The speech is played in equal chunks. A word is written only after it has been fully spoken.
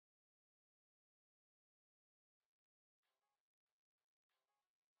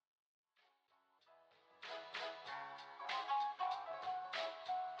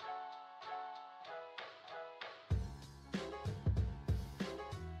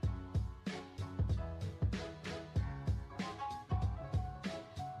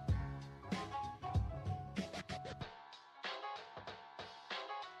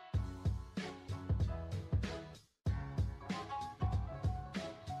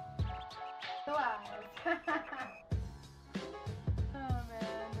Live. Oh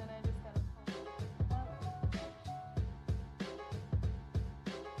man, then I just gotta pull it up.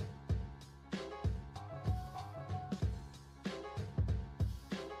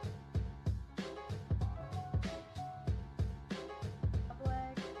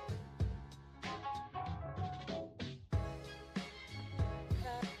 Public.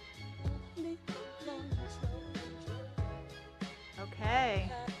 Okay.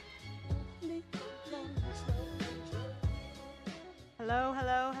 Hello,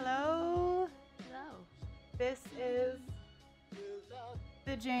 hello, hello. Hello. This is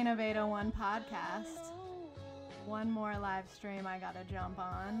the Jane of801 Podcast. One more live stream I gotta jump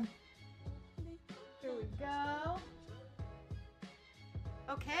on. Here we go.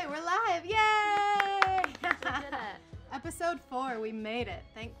 Okay, we're live. Yay! We did it. Episode 4, we made it.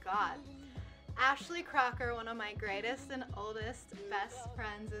 Thank God. Ashley Crocker, one of my greatest and oldest best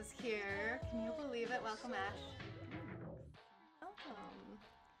friends, is here. Can you believe it? Welcome, Ash. Welcome.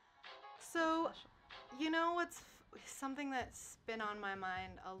 So, you know what's something that's been on my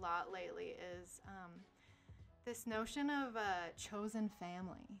mind a lot lately is this notion of chosen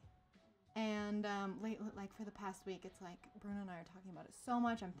family. And like for the past week, it's like Bruno and I are talking about it so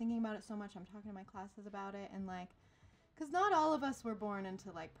much. I'm thinking about it so much. I'm talking to my classes about it, and like, because not all of us were born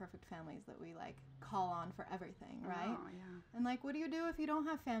into like perfect families that we like call on for everything, right? Oh, yeah. And like, what do you do if you don't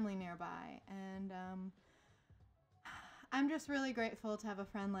have family nearby? And I'm just really grateful to have a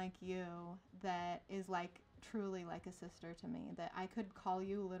friend like you that is like truly like a sister to me, that I could call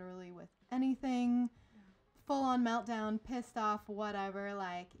you literally with anything, full on meltdown, pissed off, whatever.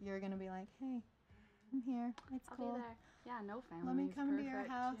 Like, you're going to be like, hey, I'm here. It's I'll cool. be there. Yeah, no family. Let me come to your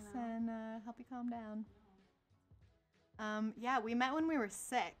house and help you calm down. Yeah, we met when we were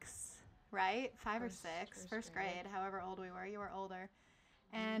 6, right? 5 or 6, first grade, however old we were. You were older.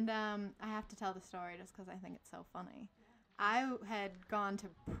 And I have to tell the story just because I think it's so funny. I had gone to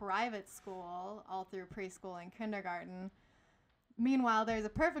private school all through preschool and kindergarten. Meanwhile, there's a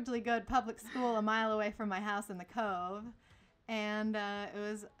perfectly good public school a mile away from my house in the Cove. And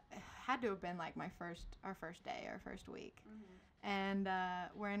it had to have been like our first day, our first week. Mm-hmm. And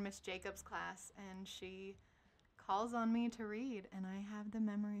we're in Miss Jacobs' class, and she calls on me to read, and I have the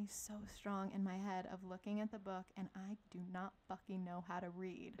memory so strong in my head of looking at the book, and I do not fucking know how to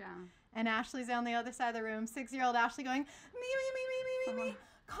read. Yeah. And Ashley's on the other side of the room, 6-year-old Ashley going, me,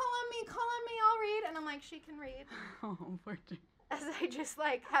 call on me, I'll read. And I'm like, she can read. Oh, poor thing. As I just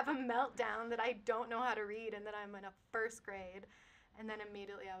like have a meltdown that I don't know how to read, and that I'm in a first grade. And then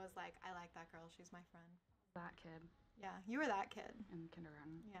immediately I was like, I like that girl, she's my friend. That kid. Yeah, you were that kid. In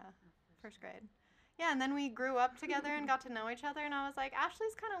kindergarten. Yeah, first grade. Yeah, and then we grew up together and got to know each other, and I was like,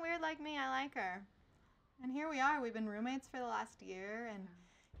 Ashley's kind of weird like me, I like her. And here we are, we've been roommates for the last year, and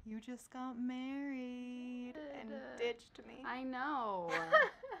you just got married and ditched me. I know.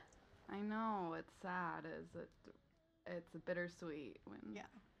 I know, it's sad. It's bittersweet when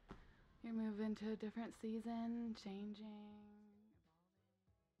you move into a different season, changing.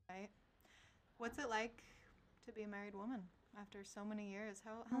 Right. What's it like to be a married woman after so many years?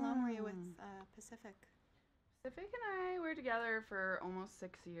 How long were you with Pacific? Pacific and I were together for almost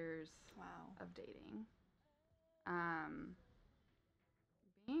 6 years. Wow. Of dating.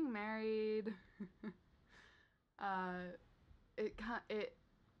 Being married,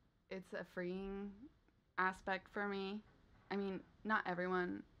 it's a freeing aspect for me. I mean, not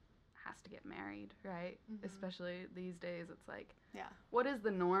everyone has to get married, right? Mm-hmm. Especially these days, it's like, what is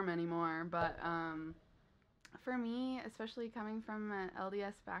the norm anymore? But for me, especially coming from an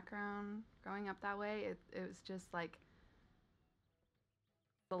LDS background, growing up that way, it was just like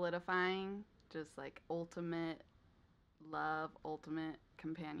solidifying, just like ultimate love, ultimate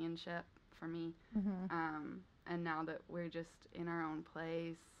companionship for me. Mm-hmm. And now that we're just in our own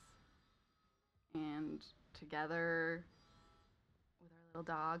place and together with our little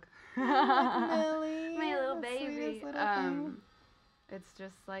dog, Millie, my little baby, little it's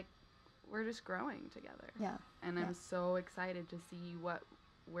just like we're just growing together. Yeah. And I'm so excited to see what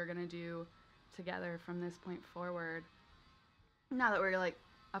we're gonna do together from this point forward. Now that we're like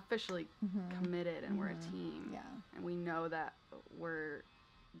officially committed and we're a team. Yeah. And we know that we're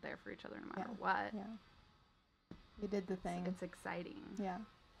there for each other no matter what. Yeah. You did the thing. It's exciting. Yeah.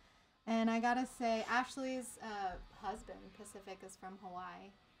 And I gotta say, Ashley's husband, Pacific, is from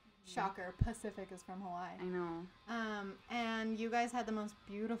Hawaii. Shocker, Pacific is from Hawaii. I know. And you guys had the most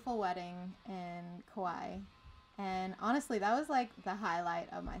beautiful wedding in Kauai. And honestly, that was like the highlight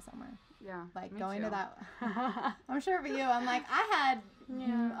of my summer. Yeah. Like going to that. I'm sure for you, I'm like, I had,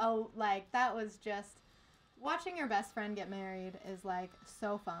 that was just watching your best friend get married is like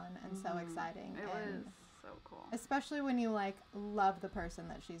so fun and so exciting. It was so cool. Especially when you like love the person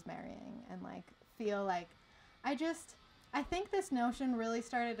that she's marrying and like feel like I think this notion really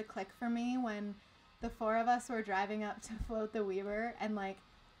started to click for me when the four of us were driving up to float the Weaver and like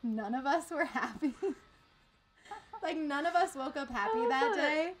none of us were happy. Like none of us woke up happy that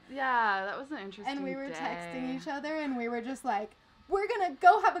day. Yeah, that was an interesting And we were day. texting each other and we were just like, we're gonna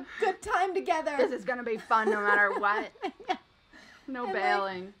go have a good time together. This is gonna be fun no matter what. Yeah. No And,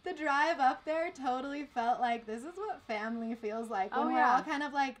 bailing. Like, the drive up there totally felt like this is what family feels like when we're all kind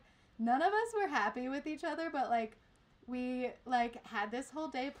of like, none of us were happy with each other, but like we like had this whole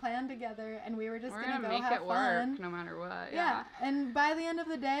day planned together and we were just gonna go make have it fun. work no matter what. Yeah. And by the end of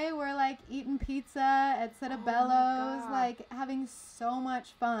the day we're like eating pizza at Citabello's, like having so much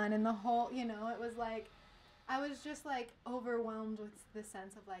fun, and the whole, you know, it was like I was just like overwhelmed with the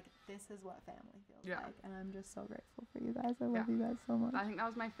sense of like this is what family feels like, and I'm just so grateful for you guys. I love you guys so much. I think that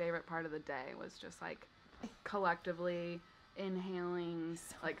was my favorite part of the day, was just like collectively inhaling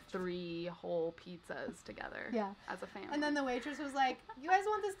like 3 whole pizzas together as a family. And then the waitress was like, you guys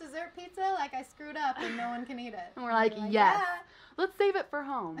want this dessert pizza? Like I screwed up and no one can eat it. And we're like, yes. Yeah. Let's save it for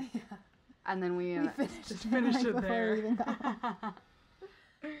home. And then we just finished it there. Man.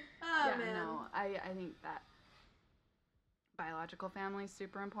 No, I think that biological family is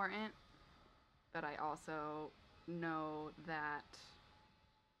super important, but I also know that,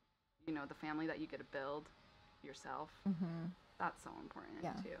 you know, the family that you get to build yourself, that's so important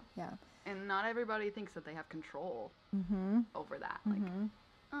too. Yeah. And not everybody thinks that they have control over that. Like,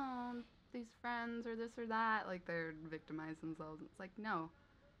 oh, these friends or this or that, like they're victimizing themselves. It's like, no.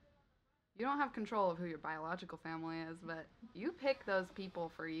 You don't have control of who your biological family is, but you pick those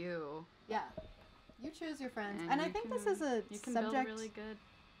people for you. Yeah. You choose your friends. And I think this is a you can subject. Build a really good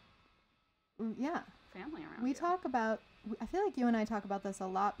family around we talk about, I feel like you and I talk about this a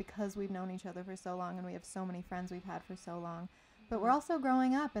lot because we've known each other for so long and we have so many friends we've had for so long. But we're also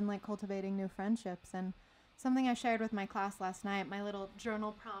growing up and like cultivating new friendships. And something I shared with my class last night, my little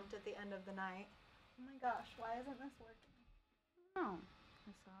journal prompt at the end of the night. Oh my gosh, why isn't this working? Oh,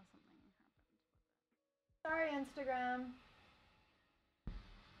 I saw something happen. Sorry, Instagram.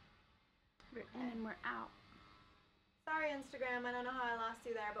 We're in and we're out. Sorry, Instagram. I don't know how I lost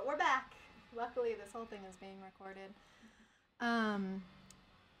you there, but we're back. Luckily, this whole thing is being recorded.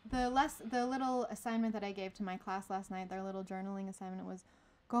 The little assignment that I gave to my class last night, their little journaling assignment, was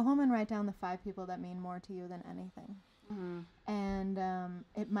go home and write down the 5 people that mean more to you than anything. And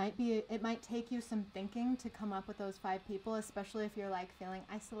it might take you some thinking to come up with those 5 people, especially if you're like feeling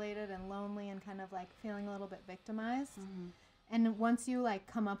isolated and lonely and kind of like feeling a little bit victimized. And once you like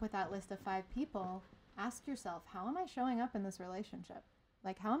come up with that list of 5 people, ask yourself, how am I showing up in this relationship?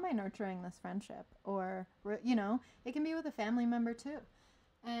 Like, how am I nurturing this friendship? Or, you know, it can be with a family member too.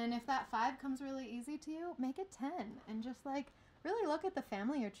 And if that 5 comes really easy to you, make it 10. And just like really look at the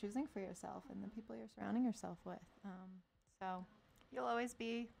family you're choosing for yourself and the people you're surrounding yourself with. So you'll always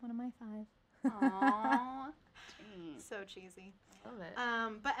be one of my 5. Aww. So cheesy. Love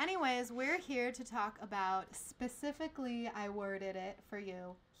it. But anyways, we're here to talk about, specifically, I worded it for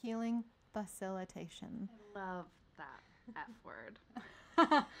you, healing facilitation. I love that F word.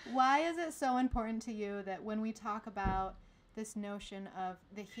 Why is it so important to you that when we talk about this notion of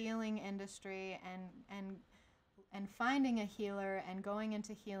the healing industry and finding a healer and going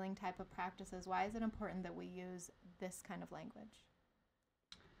into healing type of practices, why is it important that we use this kind of language?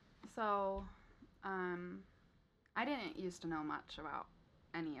 So, I didn't used to know much about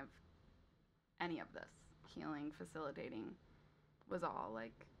any of this. Healing, facilitating was all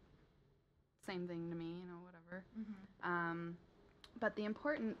like same thing to me, you know, whatever. But the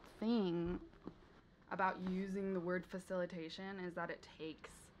important thing about using the word facilitation is that it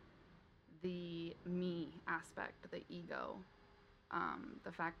takes the me aspect, the ego,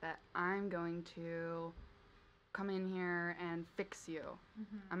 the fact that I'm going to come in here and fix you.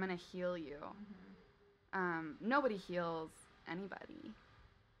 I'm going to heal you. Nobody heals anybody.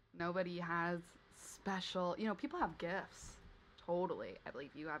 Nobody has special, you know, people have gifts. Totally. I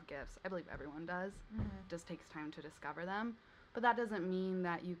believe you have gifts. I believe everyone does. It just takes time to discover them. But that doesn't mean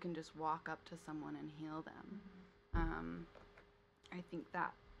that you can just walk up to someone and heal them. I think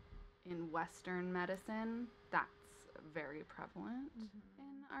that in Western medicine, that's very prevalent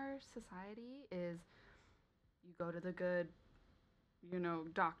in our society, is you go to the good, you know,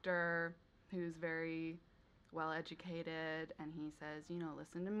 doctor who's very well educated, and he says, you know,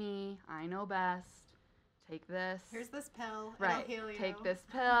 listen to me, I know best, take this. Here's this pill, right. It'll heal you. Take this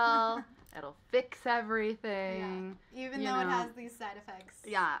pill, it'll fix everything. Yeah. Even though it has these side effects.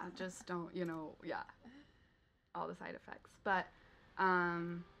 Yeah, just don't, you know, yeah. all the side effects. But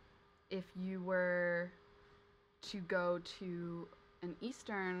if you were to go to an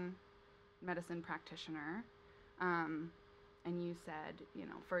Eastern medicine practitioner, and you said, you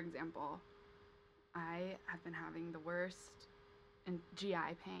know, for example, I have been having the worst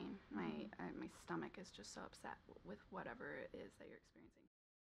GI pain. My stomach is just so upset with whatever it is that you're experiencing.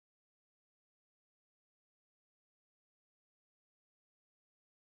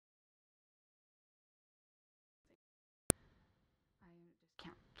 I just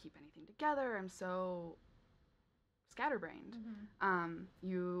can't keep anything together. I'm so scatterbrained.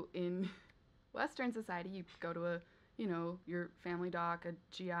 You in Western society, you go to your family doc, a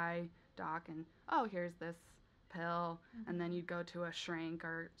GI doc, and oh, here's this pill, and then you'd go to a shrink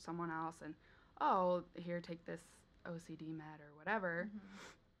or someone else, and oh, here, take this OCD med or whatever.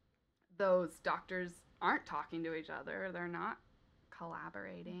 Those doctors aren't talking to each other. They're not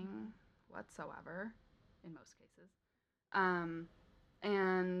collaborating whatsoever in most cases.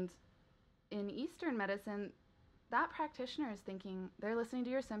 And in Eastern medicine, that practitioner is thinking, they're listening to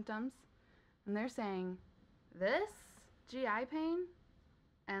your symptoms, and they're saying, this GI pain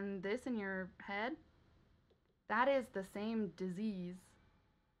and this in your head, that is the same disease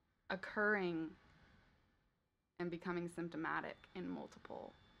occurring and becoming symptomatic in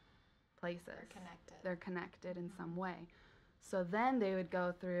multiple places. They're connected in some way. So then they would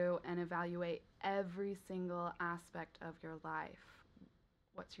go through and evaluate every single aspect of your life.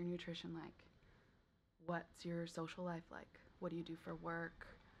 What's your nutrition like? What's your social life like? What do you do for work?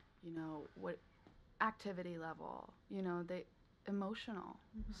 You know, what activity level? You know, the emotional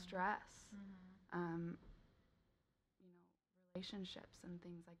stress, you know, relationships and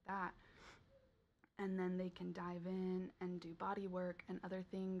things like that. And then they can dive in and do body work and other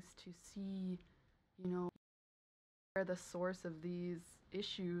things to see, you know, where the source of these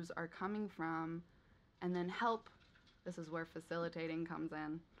issues are coming from, and then help. This is where facilitating comes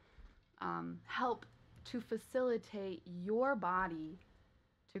in. Help to facilitate your body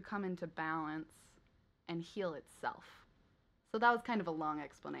to come into balance and heal itself. So that was kind of a long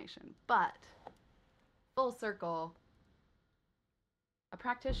explanation, but full circle, a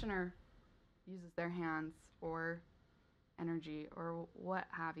practitioner uses their hands or energy or what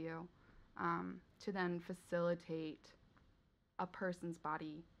have you to then facilitate a person's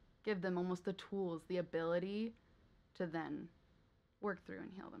body, give them almost the tools, the ability to then work through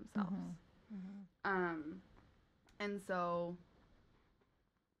and heal themselves. And so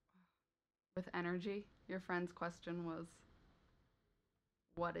with energy, your friend's question was,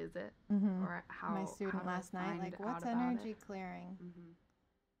 what is it? Or how my student how last night, like, what's energy clearing?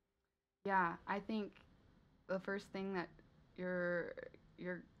 Yeah, I think the first thing that your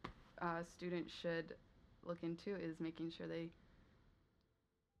student should look into is making sure they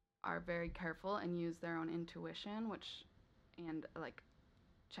are very careful and use their own intuition, and like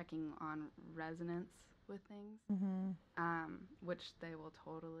checking on resonance with things, which they will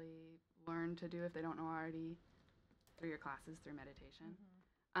totally learn to do if they don't know already through your classes, through meditation.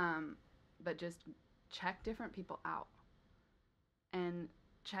 But just check different people out and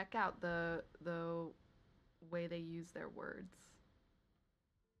check out the way they use their words.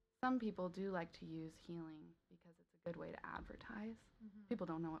 Some people do like to use healing because it's a good way to advertise. People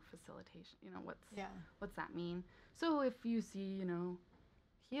don't know what facilitation, you know, what's that mean. So if you see, you know,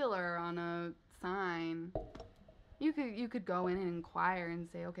 healer on a sign, you could go in and inquire and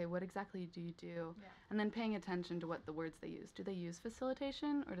say, okay, what exactly do you do? And then paying attention to what the words they use. Do they use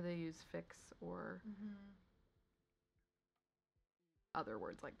facilitation, or do they use fix, or other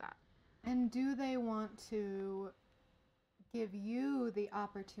words like that? And do they want to give you the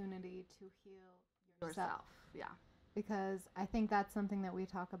opportunity to heal yourself? Yeah. Because I think that's something that we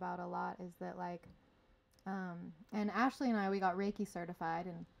talk about a lot, is that, like, and Ashley and I, we got Reiki certified,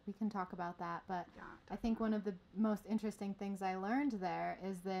 and we can talk about that, but I think one of the most interesting things I learned there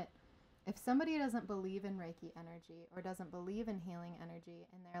is that if somebody doesn't believe in Reiki energy or doesn't believe in healing energy,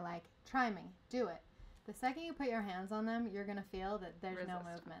 and they're like, try me, do it, the second you put your hands on them, you're going to feel that there's no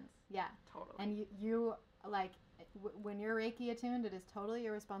movement. Yeah. Totally. And you like, when you're Reiki attuned, it is totally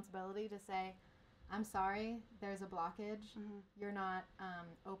your responsibility to say, I'm sorry, there's a blockage. You're not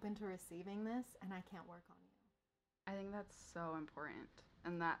open to receiving this, and I can't work on you. I think that's so important.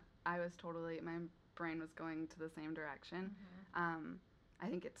 And that my brain was going to the same direction. I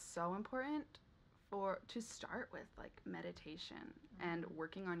think it's so important to start with, like, meditation and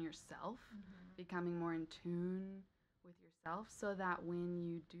working on yourself, becoming more in tune with yourself, so that when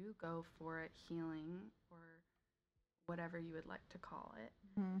you do go for a healing or whatever you would like to call it,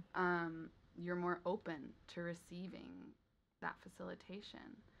 you're more open to receiving that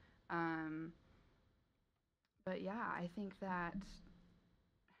facilitation. But yeah, I think that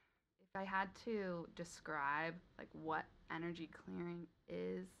if I had to describe like what energy clearing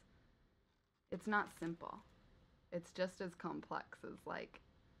is, it's not simple. It's just as complex as like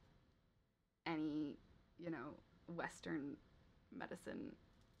any, Western medicine.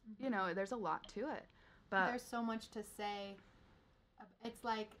 There's a lot to it. But there's so much to say. It's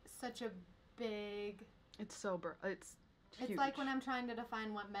like such a big... It's sober. It's huge. It's like when I'm trying to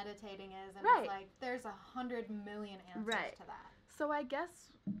define what meditating is, and it's like there's 100 million answers to that. So I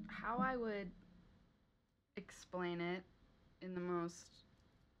guess how I would explain it in the most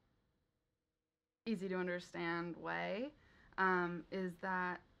easy to understand way is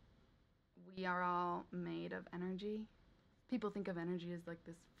that we are all made of energy. People think of energy as like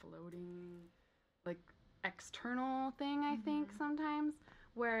this floating, like external thing, I think sometimes,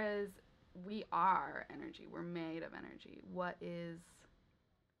 whereas we are energy. We're made of energy. What is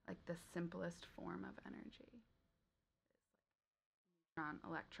like the simplest form of energy? Neutron,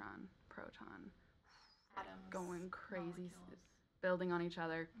 electron, proton, atoms, going crazy, molecules, building on each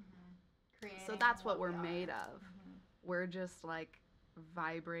other. Creating so that's what we're we made of. We're just like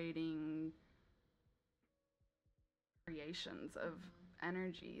vibrating creations of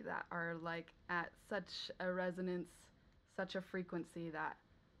energy that are like at such a resonance, such a frequency that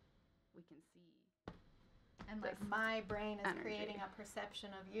we can see. And like my brain is creating a perception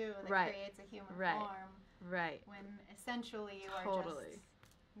of you that creates a human form. Right. When essentially you are just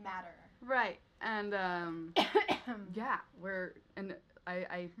matter. Right. And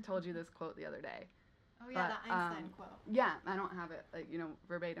I told you this quote the other day. Oh yeah, the Einstein quote. Yeah, I don't have it like,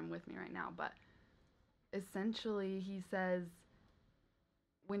 verbatim with me right now, but essentially he says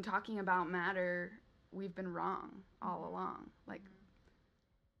when talking about matter, we've been wrong all along. Like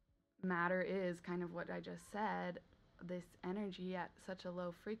matter is kind of what I just said, this energy at such a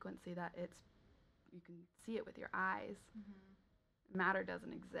low frequency that you can see it with your eyes. Matter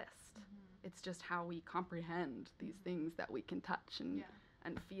doesn't exist. It's just how we comprehend these things that we can touch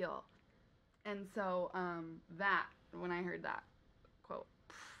and feel. And so that, when I heard that quote,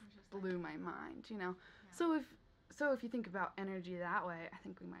 blew my mind, Yeah. So if you think about energy that way, I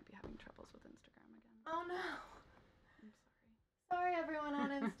think we might be having troubles with Instagram again. Oh no. I'm sorry. Sorry everyone on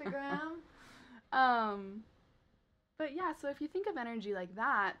Instagram. But yeah, so if you think of energy like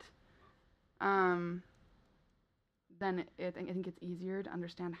that, then I think it's easier to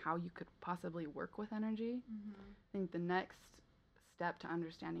understand how you could possibly work with energy. I think the next step to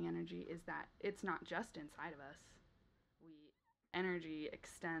understanding energy is that it's not just inside of us. Energy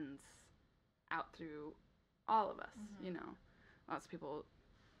extends out through all of us, Lots of people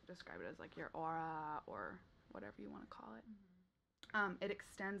describe it as like your aura or whatever you want to call it. It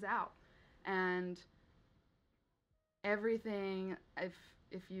extends out, and everything, if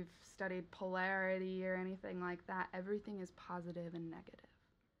you've studied polarity or anything like that, everything is positive and negative.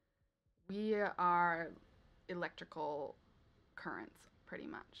 We are electrical currents pretty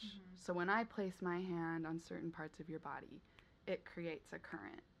much. So when I place my hand on certain parts of your body, it creates a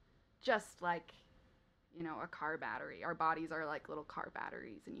current. Just like, a car battery. Our bodies are like little car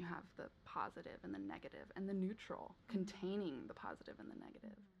batteries, and you have the positive and the negative and the neutral containing the positive and the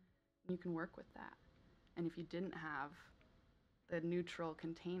negative. You can work with that. And if you didn't have the neutral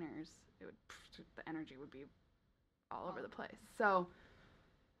containers, the energy would be all over the place. So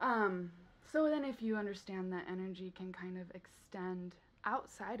then if you understand that energy can kind of extend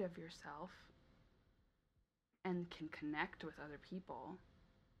outside of yourself and can connect with other people,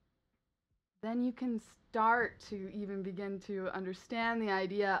 then you can start to even begin to understand the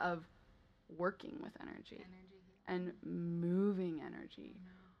idea of working with energy and moving energy.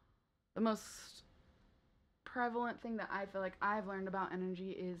 The most prevalent thing that I feel like I've learned about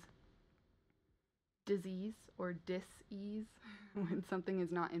energy is disease or dis-ease. When something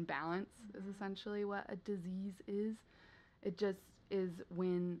is not in balance is essentially what a disease is. It just is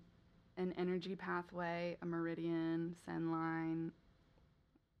when an energy pathway, a meridian, sen line,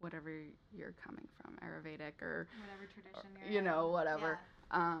 whatever you're coming from, Ayurvedic or whatever tradition you're in. Whatever.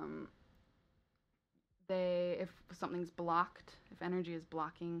 If something's blocked, if energy is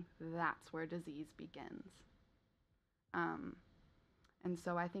blocking, that's where disease begins. And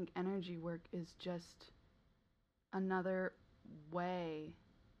so I think energy work is just another way,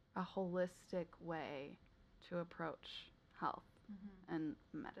 a holistic way to approach health and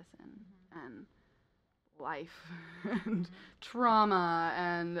medicine and life and trauma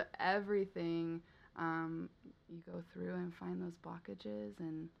and everything. You go through and find those blockages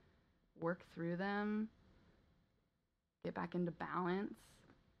and work through them, get back into balance,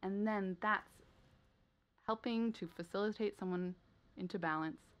 and then that's helping to facilitate someone into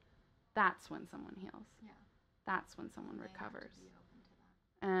balance. That's when someone heals. that's when someone recovers.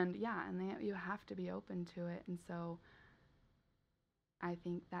 And you have to be open to it. And so I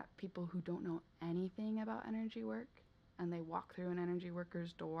think that people who don't know anything about energy work and they walk through an energy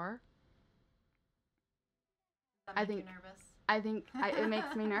worker's door, Does that make you nervous? I think it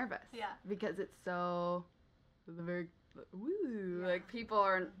makes me nervous. Yeah. Because it's so very woo. Like people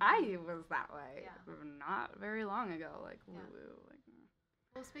are. I was that way. Not very long ago. Like woo woo. Like.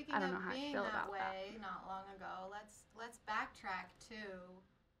 Well, speaking of being that way, not long ago, let's backtrack to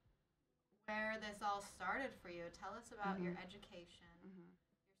where this all started for you. Tell us about your education, your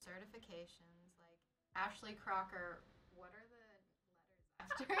certifications. Like Ashley Crocker. What are the letters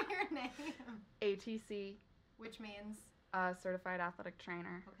after your name? ATC. Which means? Certified Athletic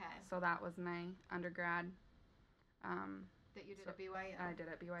Trainer. Okay. So that was my undergrad. That you did at BYU. I did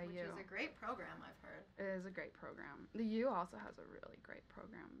at BYU. Which is a great program, I've heard. It is a great program. The U also has a really great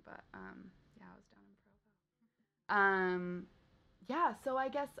program, but I was down in Provo. So I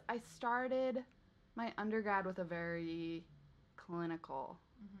guess I started my undergrad with a very clinical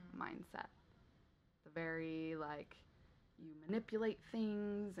mindset. The very you manipulate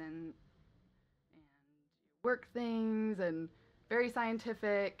things and work things and very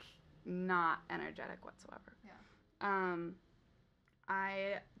scientific, not energetic whatsoever.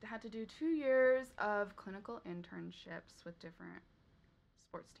 I had to do 2 years of clinical internships with different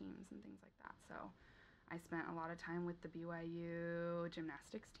sports teams and things like that. So I spent a lot of time with the BYU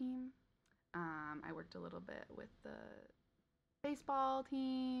gymnastics team. I worked a little bit with the baseball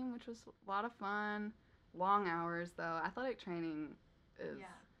team, which was a lot of fun. Long hours, though. Athletic training is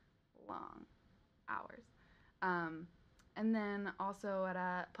long hours. And then also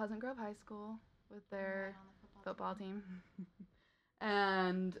at Pleasant Grove High School with their football team.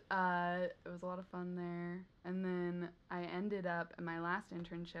 And it was a lot of fun there. And then I ended up, in my last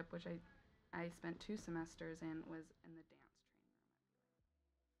internship, which I spent 2 semesters in, was in the dance training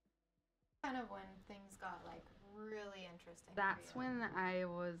room. Kind of when things got really interesting. That's when I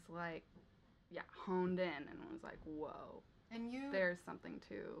was honed in and was like, whoa. And there's something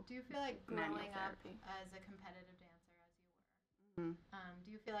to. Do you feel like growing up as a competitive dancer as you were?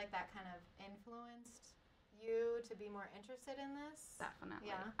 Do you feel like that kind of influenced you to be more interested in this? Definitely.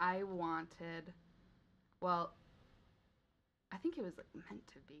 Yeah. I wanted, I think it was meant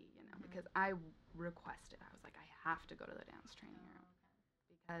to be, because I requested. I was like, I have to go to the dance training room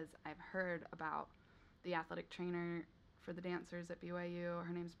because I've heard about the athletic trainer for the dancers at BYU.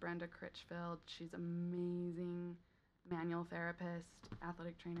 Her name's Brenda Critchfield. She's amazing. Manual therapist,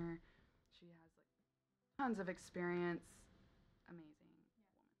 athletic trainer. She has tons of experience. Amazing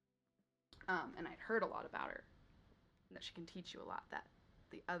woman. And I'd heard a lot about her. That she can teach you a lot that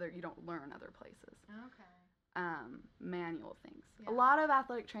you don't learn other places. Okay. Manual things. Yeah. A lot of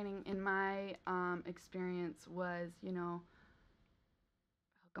athletic training in my experience was, hook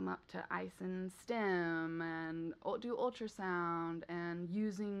them up to ice and stim and do ultrasound and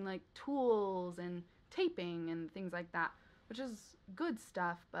using tools and taping and things like that, which is good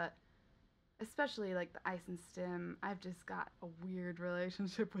stuff, but especially the ice and stim, I've just got a weird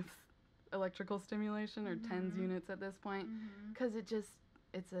relationship with electrical stimulation or TENS units at this point, because it's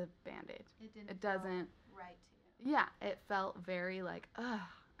a Band-Aid. It doesn't feel right to you. Yeah, it felt very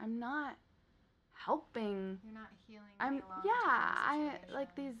I'm not helping. You're not healing. I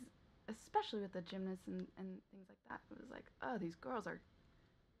these, especially with the gymnasts and things like that. It was these girls are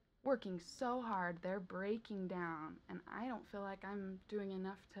working so hard, they're breaking down, and I don't feel like I'm doing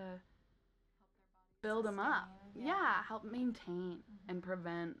enough to help build them up. Help maintain and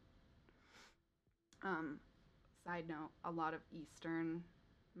prevent. Side note, a lot of Eastern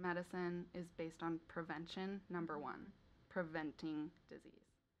medicine is based on prevention, number 1, preventing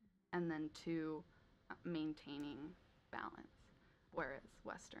disease, and then 2, maintaining balance, whereas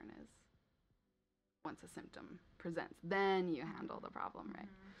Western is once a symptom presents, then you handle the problem, right?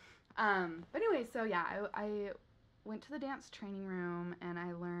 But anyway, so I went to the dance training room and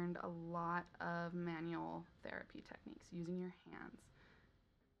I learned a lot of manual therapy techniques using your hands.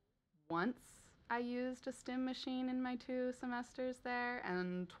 Once I used a stim machine in my 2 semesters there,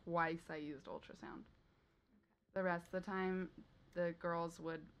 and twice I used ultrasound. The rest of the time, the girls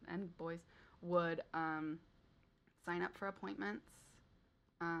and boys would sign up for appointments.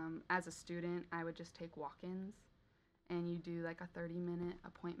 As a student, I would just take walk-ins. And you do a 30-minute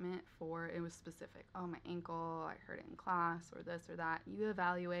appointment it was specific. Oh, my ankle, I hurt it in class, or this or that. You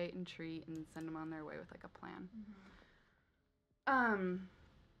evaluate and treat and send them on their way with a plan.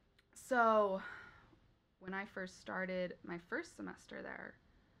 So when I first started my first semester there,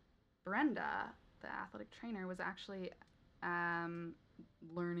 Brenda, the athletic trainer, was actually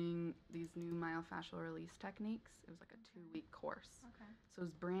learning these new myofascial release techniques. It was like a 2-week course. Okay. So it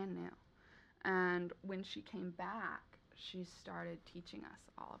was brand new. And when she came back, she started teaching us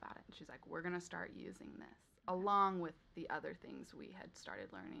all about it. And she's like, we're going to start using this along with the other things we had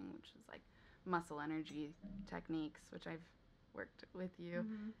started learning, which was like muscle energy techniques, which I've worked with you,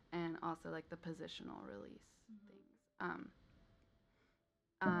 and also like the positional release things.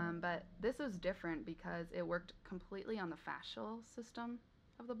 But this was different because it worked completely on the fascial system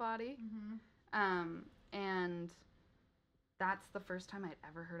of the body. And that's the first time I'd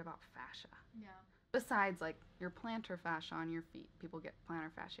ever heard about fascia. Yeah. Besides, like, your plantar fascia on your feet. People get plantar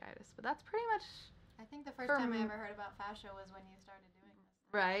fasciitis. But that's pretty much... I think the first time I ever heard about fascia was when you started doing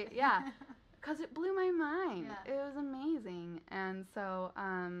this. Right, yeah. Because it blew my mind. Yeah. It was amazing. And so...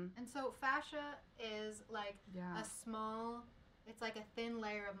 And so fascia is, like, a small... It's like a thin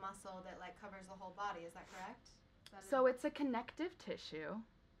layer of muscle that, like, covers the whole body. Is that correct? So it's a connective tissue.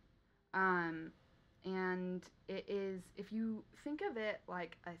 And it is, if you think of it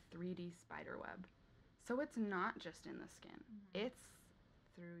like a 3D spider web. So it's not just in the skin. It's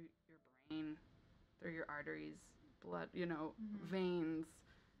through your brain, through your arteries, blood, veins,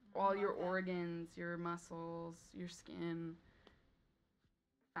 all your organs, your muscles, your skin.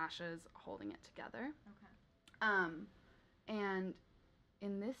 Fascia is holding it together. Okay. And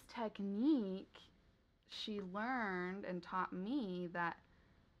in this technique, she learned and taught me that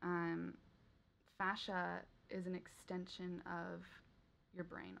fascia is an extension of your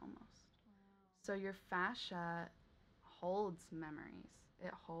brain almost. Wow. So your fascia holds memories.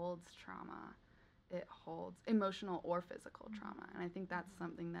 It holds trauma. It holds emotional or physical trauma. And I think that's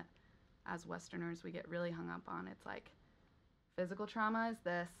something that as Westerners we get really hung up on. It's like physical trauma is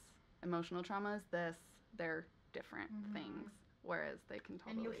this, emotional trauma is this. They're different things, whereas they can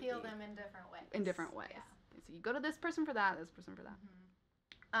totally And you heal them in different ways. In different ways. Yeah. So you go to this person for that, this person for that.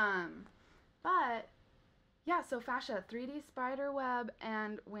 But yeah, so fascia, 3D spider web,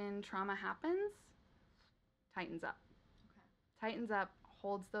 and when trauma happens, tightens up. Okay. Tightens up,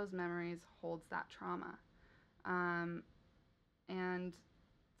 holds those memories, holds that trauma. And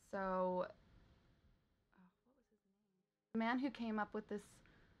so, what was his name? The man who came up with this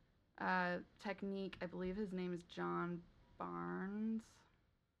technique, I believe his name is John Barnes.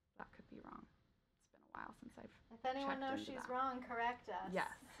 That could be wrong. It's been a while since I've If anyone knows she's wrong, correct us. Yes.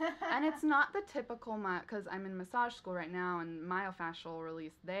 And it's not the typical, because I'm in massage school right now, and myofascial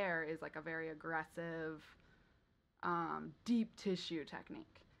release there is like a very aggressive, deep tissue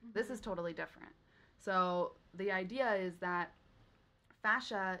technique. This is totally different. So the idea is that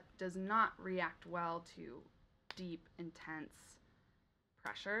fascia does not react well to deep, intense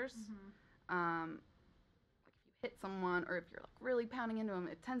pressures. Like if you hit someone or if you're like really pounding into them,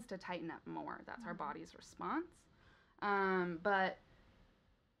 it tends to tighten up more. That's our body's response. But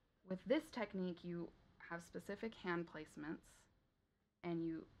with this technique, you have specific hand placements and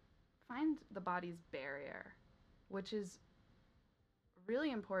you find the body's barrier, which is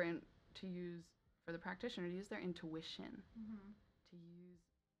really important to use for the practitioner, to use their intuition, to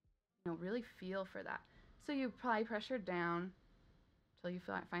use, really feel for that. So you apply pressure down till you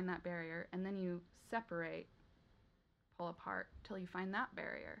find that barrier, and then you separate, pull apart till you find that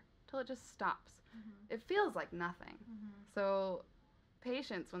barrier, till it just stops. It feels like nothing. So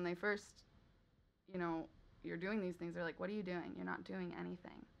patients, when they first, you're doing these things, they're like, what are you doing? You're not doing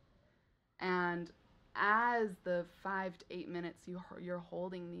anything. And as the 5 to 8 minutes you're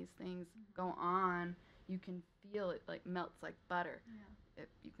holding these things go on, you can feel it like melts like butter. Yeah.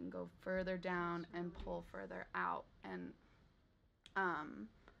 You can go further down and pull further out. And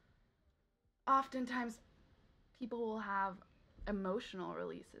oftentimes people will have emotional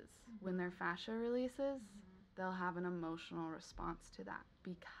releases. When their fascia releases, they'll have an emotional response to that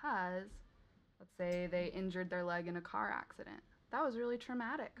because, let's say they injured their leg in a car accident. That was really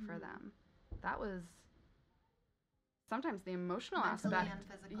traumatic for them. That was sometimes the emotional mentally aspect. And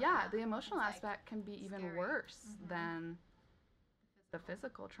physically, yeah, the emotional it's aspect can be even scary. Worse than the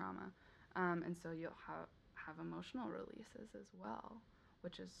physical trauma. And so you'll have emotional releases as well,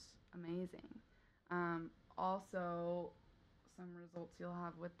 which is amazing. Also, some results you'll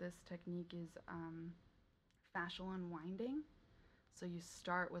have with this technique is fascial unwinding. So you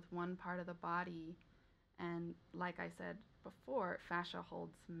start with one part of the body, and like I said before, fascia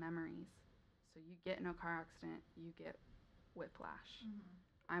holds memories. So you get in a car accident, you get whiplash.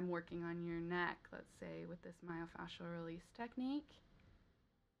 I'm working on your neck, let's say, with this myofascial release technique,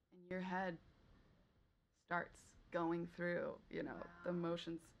 and your head starts going through, the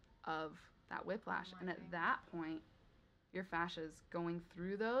motions of that whiplash. And at that point, your fascia is going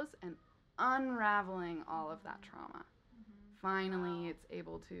through those and unraveling all of that trauma finally it's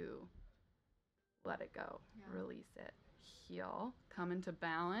able to let it go, release it, heal, come into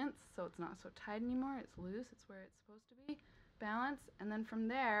balance, so it's not so tight anymore, it's loose, it's where it's supposed to be, balance, and then from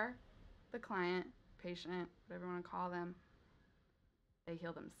there, the client, patient, whatever you want to call them, they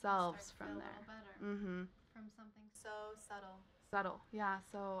heal themselves from there. Mm-hmm. From something so subtle. Subtle, yeah.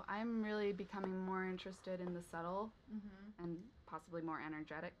 So I'm really becoming more interested in the subtle and possibly more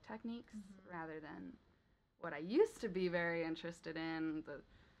energetic techniques rather than what I used to be very interested in, the,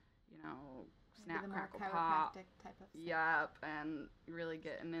 snap, crackle, pop. Type of stuff. Yep, and really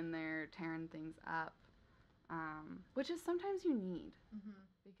getting in there, tearing things up, which is sometimes you need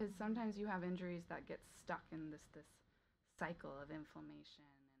because sometimes you have injuries that get stuck in this cycle of inflammation,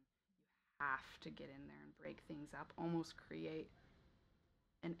 and you have to get in there and break things up, almost create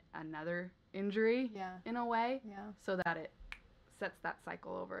another injury in a way, so that it sets that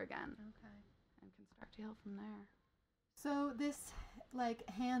cycle over again. Okay. And can start to heal from there. So this like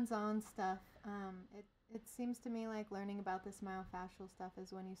hands-on stuff, it seems to me like learning about this myofascial stuff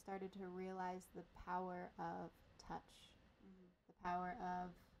is when you started to realize the power of touch, the power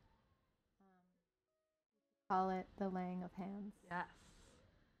of call it the laying of hands. Yes,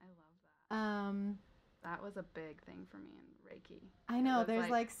 I love that. That was a big thing for me in Reiki. I know, there's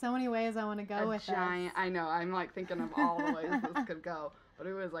like so many ways I want to go with giant, this. I know, I'm like thinking of all the ways this could go, but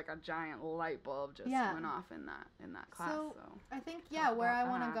it was like a giant light bulb just went off in that class. So I think where I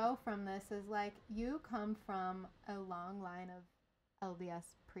want to go from this is like you come from a long line of LDS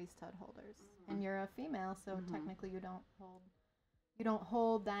priesthood holders, and you're a female, so technically you don't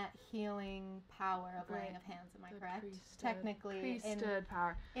hold that healing power of laying of hands. Am I correct? Technically, priesthood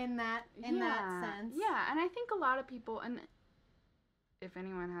power in that sense. Yeah, and I think a lot of people, and if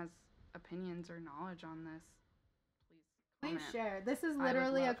anyone has opinions or knowledge on this, please share. This is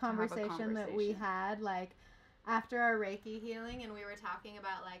literally a conversation that we had like after our Reiki healing, and we were talking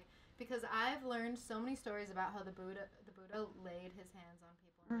about like, because I've learned so many stories about how the Buddha laid his hands on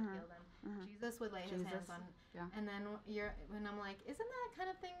people and healed them. Jesus would lay his hands on, and then when I'm like, isn't that kind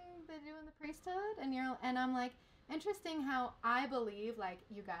of thing they do in the priesthood? And I'm like, interesting how I believe, like,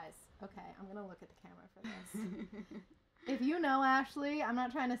 you guys, okay, I'm gonna look at the camera for this. If you know Ashley, I'm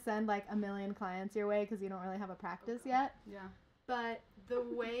not trying to send like a million clients your way because you don't really have a practice yet. Yeah. But the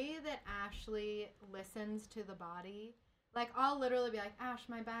way that Ashley listens to the body, like I'll literally be like, Ash,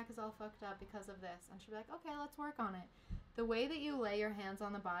 my back is all fucked up because of this, and she'll be like, okay, let's work on it. The way that you lay your hands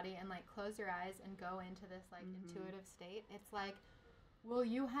on the body and like close your eyes and go into this like intuitive state, it's like, well,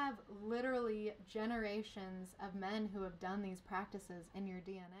 you have literally generations of men who have done these practices in your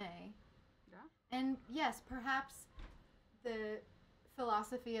DNA. Yeah. And yes, perhaps the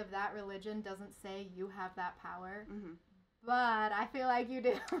philosophy of that religion doesn't say you have that power, but I feel like you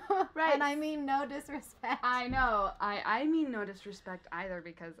do. Right. And I mean no disrespect. I know. I mean no disrespect either,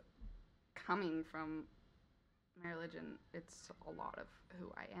 because coming from my religion, it's a lot of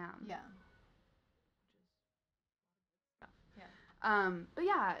who I am. Yeah. But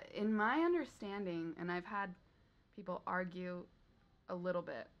yeah, in my understanding, and I've had people argue a little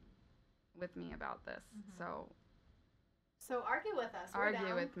bit with me about this, So argue with us.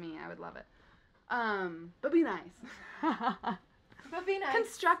 Argue with me. I would love it. But be nice. But be nice.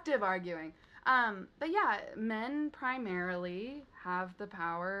 Constructive arguing. But yeah, men primarily have the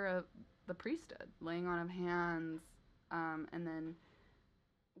power of the priesthood, laying on of hands, and then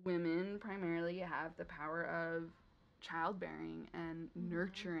women primarily have the power of childbearing and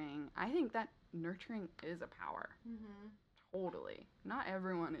nurturing. I think that nurturing is a power. Totally. Not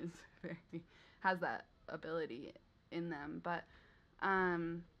everyone has that ability in them, but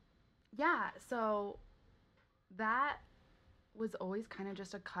so that was always kind of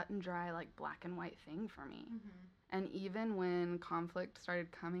just a cut and dry, like black and white thing for me. And even when conflict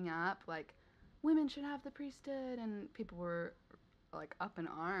started coming up, like women should have the priesthood, and people were like up in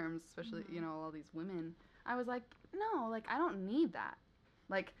arms, especially all these women, I was like, no, like I don't need that.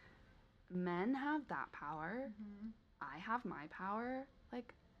 Like men have that power. I have my power,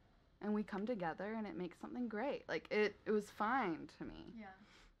 like, and we come together and it makes something great. Like it was fine to me. Yeah.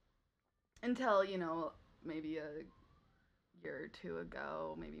 Until, maybe a year or two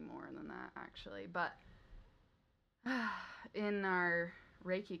ago, maybe more than that actually. But in our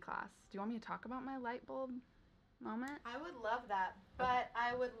Reiki class, do you want me to talk about my light bulb moment? I would love that, but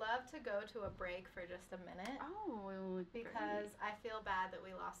I would love to go to a break for just a minute. Oh, because great. I feel bad that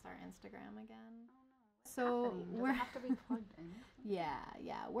we lost our Instagram again. So we have to be plugged in. Yeah.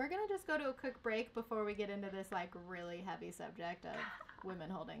 We're gonna just go to a quick break before we get into this like really heavy subject of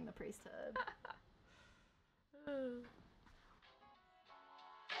women holding the priesthood.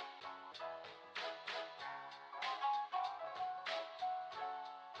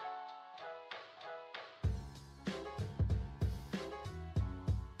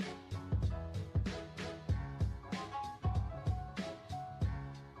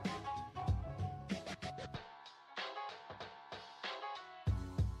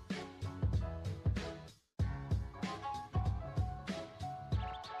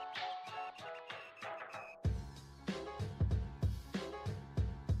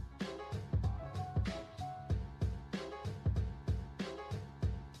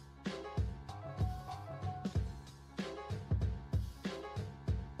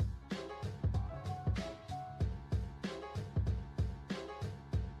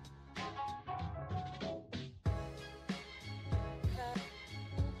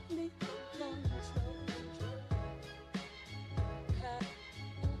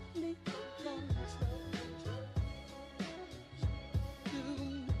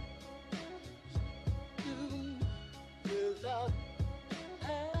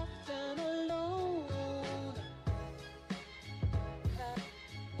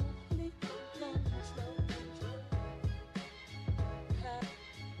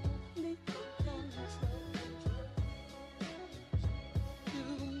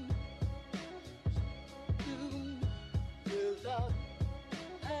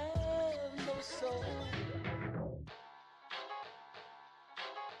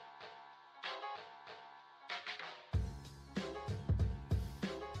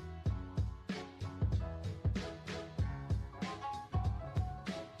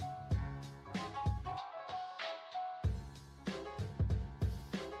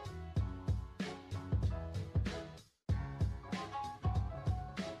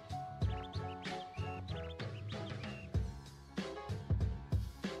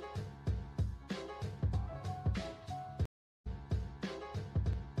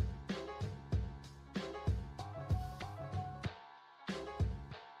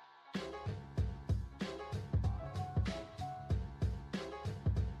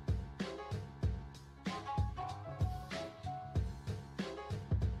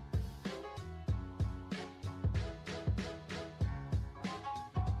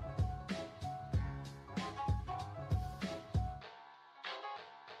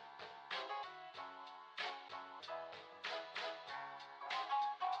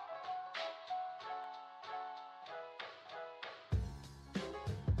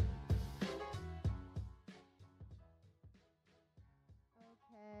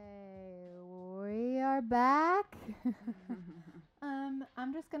 back.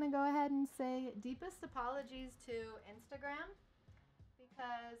 I'm just going to go ahead and say deepest apologies to Instagram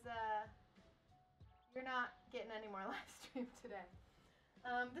because you're not getting any more live stream today.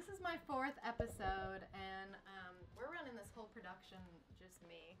 This is my 4th episode, and we're running this whole production just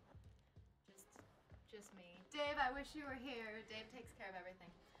me. Just me. Dave, I wish you were here. Dave takes care of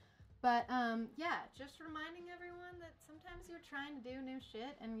everything. But, yeah, just reminding everyone that sometimes you're trying to do new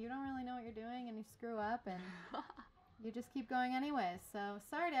shit and you don't really know what you're doing and you screw up and you just keep going anyways. So,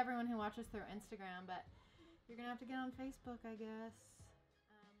 sorry to everyone who watches through Instagram, but you're going to have to get on Facebook, I guess.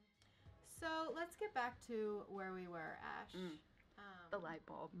 So, let's get back to where we were, Ash. The light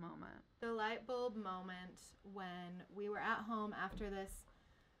bulb moment. The light bulb moment when we were at home after this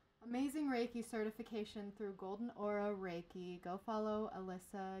amazing Reiki certification through Golden Aura Reiki. Go follow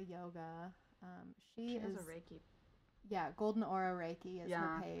Alyssa Yoga. She is a Reiki. Yeah, Golden Aura Reiki is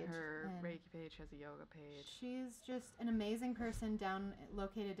her page. Her Reiki page has a yoga page. She's just an amazing person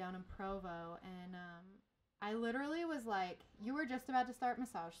located down in Provo. And I literally was like, you were just about to start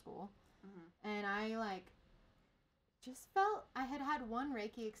massage school. Mm-hmm. And I just felt I had one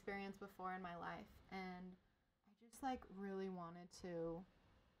Reiki experience before in my life. And I just really wanted to...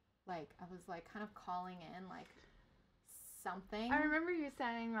 I was, kind of calling in, something. I remember you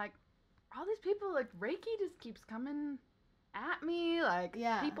saying, all these people, Reiki just keeps coming at me.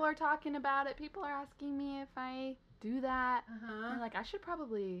 People are talking about it. People are asking me if I do that. Uh-huh. And I should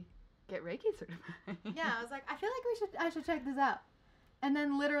probably get Reiki certified. Yeah, I was like, I feel like I should check this out. And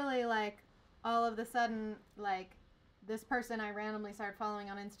then literally, all of a sudden, this person I randomly started following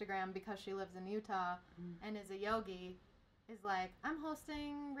on Instagram because she lives in Utah and is a yogi, is I'm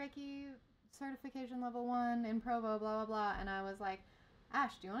hosting Reiki certification level 1 in Provo, blah, blah, blah. And I was like,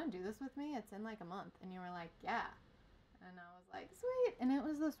 Ash, do you want to do this with me? It's in a month. And you were like, yeah. And I was like, sweet. And it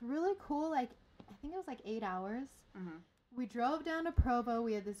was this really cool, I think it was 8 hours. Mm-hmm. We drove down to Provo.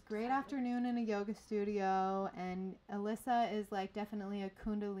 We had this great afternoon in a yoga studio. And Alyssa is definitely a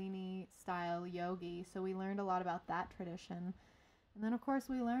Kundalini style yogi. So we learned a lot about that tradition. And then, of course,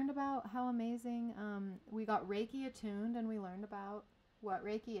 we learned about how amazing, we got Reiki attuned, and we learned about what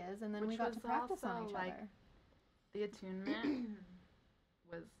Reiki is, and then we got to practice on each other. The attunement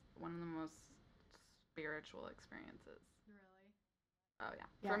was one of the most spiritual experiences. Really? Oh,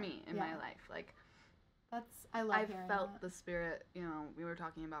 yeah. For me, in my life. I love hearing felt that. The spirit, we were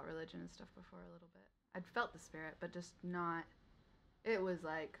talking about religion and stuff before a little bit. I'd felt the spirit, but just not, it was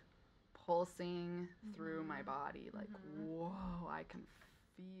pulsing through my body, whoa, I can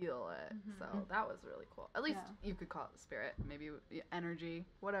feel it. So that was really cool. At least you could call it the spirit, maybe energy,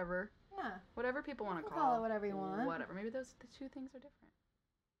 whatever. Yeah. Whatever people want to call it. Whatever you want. Whatever. Maybe the two things are different.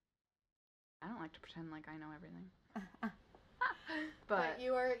 I don't like to pretend like I know everything. But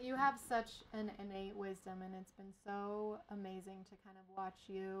you have such an innate wisdom, and it's been so amazing to kind of watch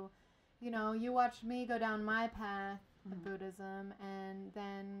you. You watched me go down my path of Buddhism, and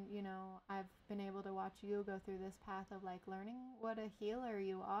then, I've been able to watch you go through this path of, learning what a healer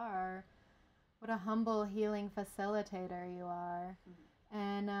you are, what a humble healing facilitator you are. Mm-hmm.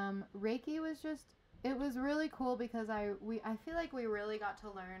 And Reiki was just, it was really cool because I feel like we really got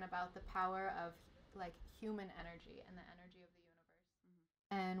to learn about the power of, human energy and the energy of the universe.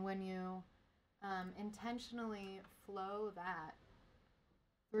 Mm-hmm. And when you intentionally flow that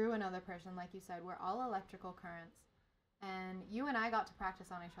through another person, like you said, we're all electrical currents. And you and I got to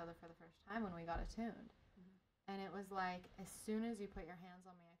practice on each other for the first time when we got attuned. Mm-hmm. And it was as soon as you put your hands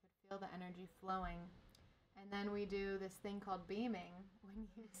on me, I could feel the energy flowing. And then we do this thing called beaming when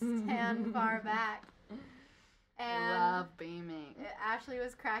you stand far back. And I love beaming. Ashley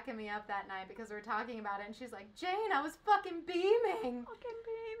was cracking me up that night because we were talking about it, and she's like, Jane, I was fucking beaming. Fucking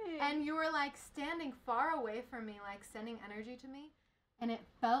beaming. And you were standing far away from me, sending energy to me. And it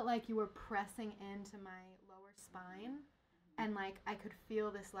felt like you were pressing into my lower spine. And, I could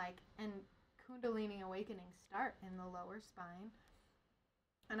feel this, and Kundalini awakening start in the lower spine.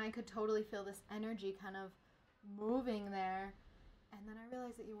 And I could totally feel this energy kind of moving there. And then I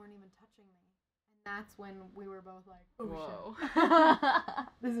realized that you weren't even touching me. And that's when we were both like, oh, whoa. Shit.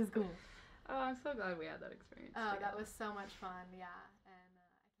 This is cool. Oh, I'm so glad we had that experience. Oh, that was so much fun, yeah. And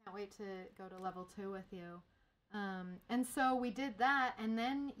I can't wait to go to level 2 with you. And so we did that, and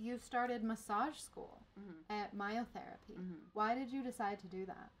then you started massage school at myotherapy. Mm-hmm. Why did you decide to do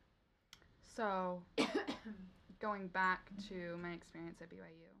that? So, going back to my experience at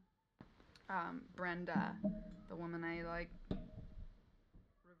BYU, Brenda, the woman I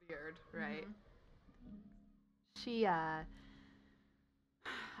revered, right? Mm-hmm.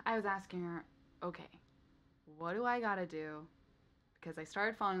 I was asking her, okay, what do I gotta do? Because I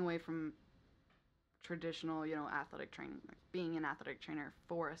started falling away from traditional, athletic training, like being an athletic trainer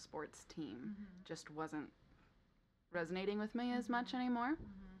for a sports team just wasn't resonating with me as much anymore.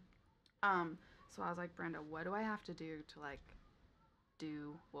 So I was like, Brenda, what do I have to do to like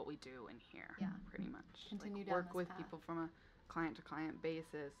do what we do in here? Yeah. Pretty much. Continue like down work this with path. people from a client to client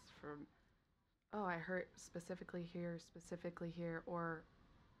basis, from I hurt specifically here, or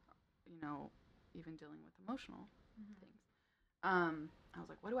even dealing with emotional things. I was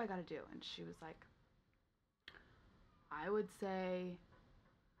like, what do I got to do? And she was like, I would say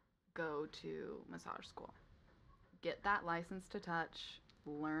go to massage school. Get that license to touch,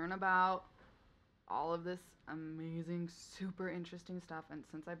 learn about all of this amazing, super interesting stuff. And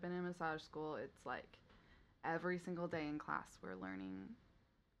since I've been in massage school, it's like every single day in class we're learning.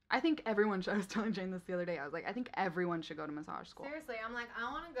 I think everyone should. I was telling Jane this the other day. I was like, I think everyone should go to massage school. Seriously, I'm like,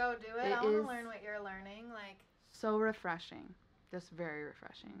 I want to go do it. I want to learn what you're learning. Like, so refreshing. Just very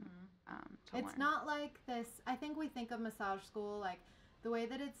refreshing to learn. It's not like this. I think we think of massage school, like, the way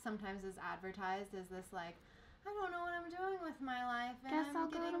that it sometimes is advertised is this, like, I don't know what I'm doing with my life. And Guess I'll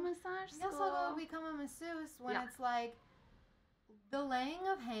go to massage school. Guess I'll go become a masseuse. When it's like the laying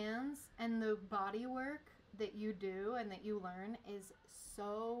of hands and the body work that you do and that you learn is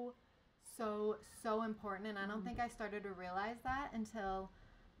so important. And I don't think I started to realize that until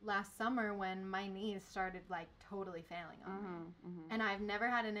last summer when my knees started like totally failing on me. And I've never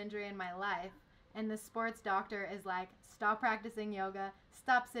had an injury in my life. And the sports doctor is like, stop practicing yoga,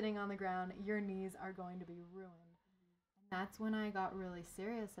 stop sitting on the ground, your knees are going to be ruined. And that's when I got really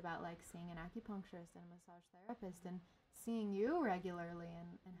serious about like seeing an acupuncturist and a massage therapist and seeing you regularly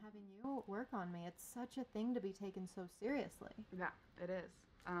and having you work on me. It's such a thing to be taken so seriously. Yeah, it is.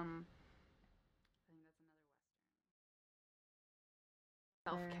 I think that's another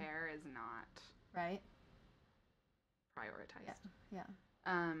Western. Self-care is not right prioritized. Yeah.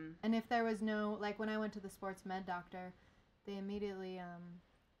 And if there was no, like when I went to the sports med doctor, they immediately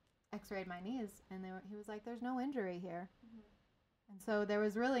x-rayed my knees and he was like, there's no injury here. And so there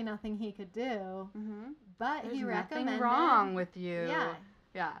was really nothing he could do, but there's he recommended. Nothing wrong with you.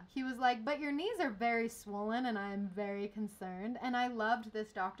 Yeah. He was like, but your knees are very swollen and I'm very concerned. And I loved this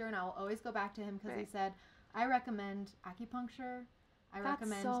doctor and I will always go back to him because he said, I recommend acupuncture. I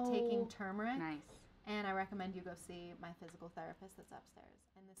recommend taking turmeric. Nice. And I recommend you go see my physical therapist that's upstairs.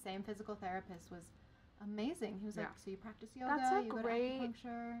 And the same physical therapist was amazing. He was like, so you practice yoga, you go to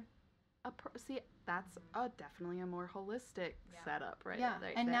acupuncture. See, that's definitely a more holistic setup, right? Yeah,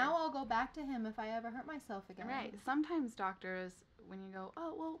 right and there. now I'll go back to him if I ever hurt myself again. Right. Sometimes doctors, when you go,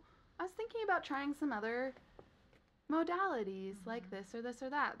 oh, well, I was thinking about trying some other modalities like this or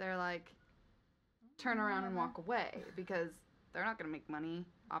that, they're like, turn around and walk away because they're not going to make money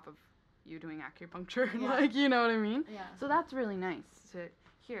off of you doing acupuncture. Like, you know what I mean? Yeah. So that's really nice to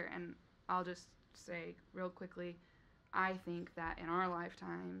hear. And I'll just say real quickly, I think that in our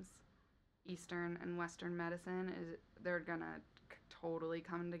lifetimes, Eastern and Western medicine they're gonna totally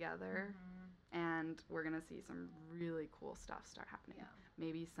come together, and we're gonna see some really cool stuff start happening.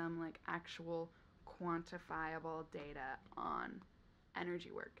 Maybe some like actual quantifiable data on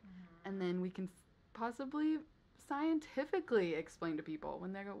energy work, and then we can possibly scientifically explain to people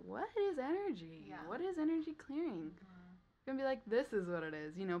when they go, what is energy? What is energy clearing? It's gonna be like, this is what it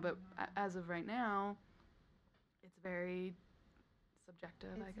is, but as of right now, it's very subjective,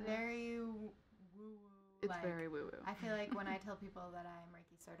 I guess. Very woo-woo. It's very woo-woo. I feel like when I tell people that I'm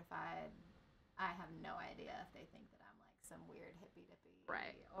Reiki certified, I have no idea if they think that I'm like some weird hippy-dippy.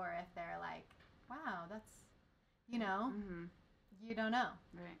 Right. Or if they're like, wow, that's, you don't know.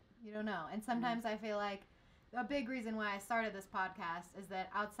 Right. You don't know. And sometimes I feel like a big reason why I started this podcast is that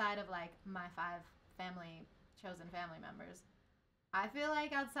outside of like my 5 chosen family members, I feel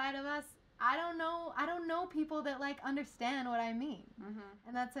like outside of us, I don't know people that like understand what I mean.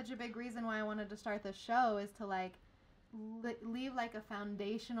 And that's such a big reason why I wanted to start this show, is to like leave like a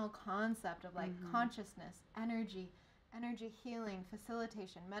foundational concept of like consciousness, energy healing,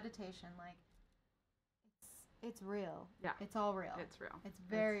 facilitation, meditation. Like it's real. Yeah. It's all real. It's real. It's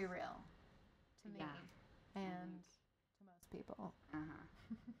very real to me and to most people.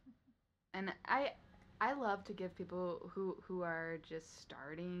 And I love to give people who are just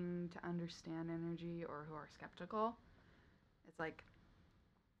starting to understand energy or who are skeptical. It's like,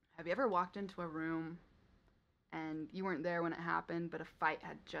 have you ever walked into a room and you weren't there when it happened, but a fight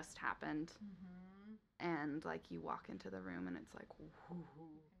had just happened? And like you walk into the room and it's like, whoo,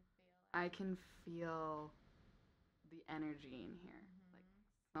 I can feel the energy in here.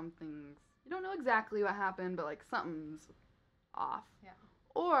 Like something's, you don't know exactly what happened, but like something's off. Yeah.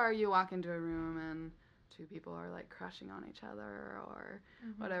 Or you walk into a room and two people are like crushing on each other or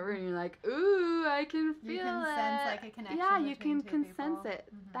whatever, and you're like, ooh, I can feel it. You can sense like a connection. Yeah, you can people. sense it.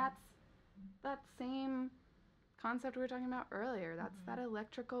 That's that same concept we were talking about earlier. That's that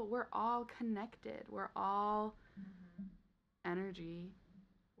electrical. We're all connected. We're all energy.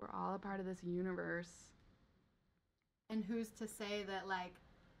 We're all a part of this universe. And who's to say that, like,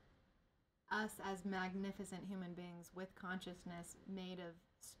 us as magnificent human beings with consciousness made of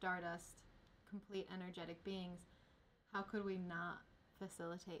stardust, complete energetic beings, how could we not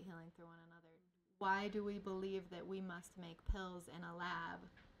facilitate healing through one another? Why do we believe that we must make pills in a lab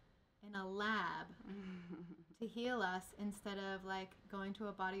to heal us instead of, like, going to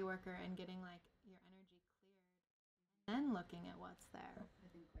a body worker and getting, like, your energy cleared and then looking at what's there? I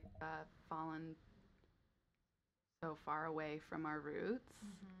think we've fallen so far away from our roots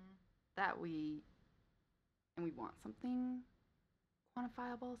that we want something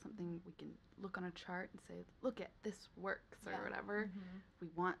quantifiable, something we can look on a chart and say, look at this works or whatever. We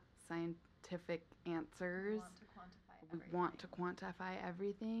want scientific answers. We want to quantify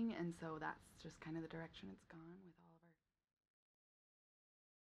everything, and so that's just kind of the direction it's gone with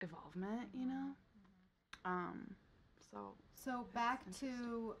all of our evolvement, you know? So back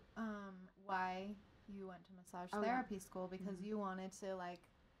to why you went to massage therapy school, because you wanted to, like...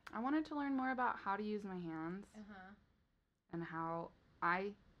 I wanted to learn more about how to use my hands and how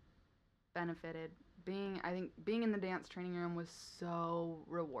I benefited. I think being in the dance training room was so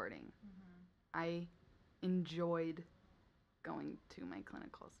rewarding. I enjoyed going to my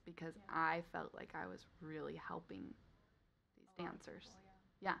clinicals because I felt like I was really helping these dancers.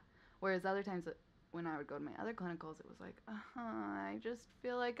 Yeah. Whereas other times when I would go to my other clinicals, it was like, I just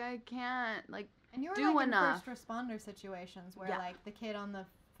feel like I can't, like, and you were do like enough. In first responder situations where like the kid on the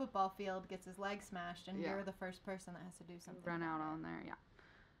football field gets his leg smashed and you're the first person that has to do something. Run out on there,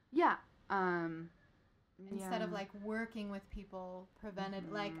 yeah. Instead of like working with people prevented,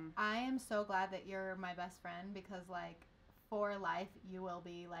 like, I am so glad that you're my best friend, because like for life you will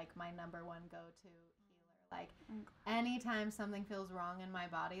be like my number one go-to healer. Like anytime something feels wrong in my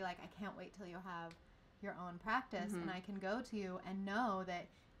body, like I can't wait till you have your own practice and I can go to you and know that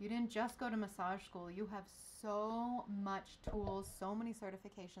you didn't just go to massage school. You have so much tools, so many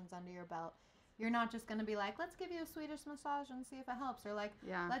certifications under your belt. You're not just going to be like, let's give you a Swedish massage and see if it helps. Or like,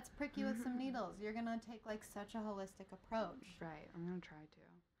 let's prick you with some needles. You're going to take like such a holistic approach. Right. I'm going to try to.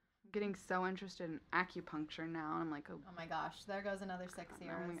 I'm getting so interested in acupuncture now. And I'm like, oh my gosh, there goes another 6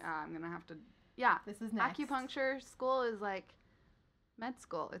 years. I'm going to have to, This is next. Acupuncture school is like med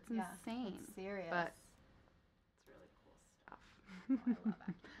school. It's insane. It's serious. But it's really cool stuff. I love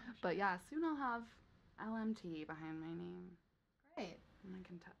acupuncture. But yeah, soon I'll have LMT behind my name. Great. And I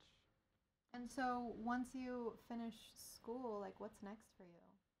can touch. And so once you finish school, like, what's next for you?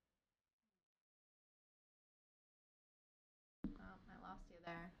 Oh, I lost you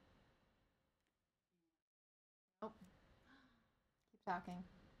there. Nope. Keep talking.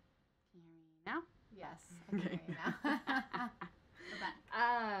 Can you hear me now? Yes, I can hear you now. We're back.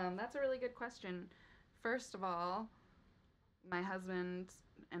 That's a really good question. First of all, my husband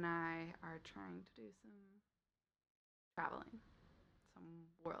and I are trying to do some traveling, some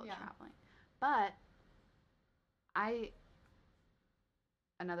world traveling. But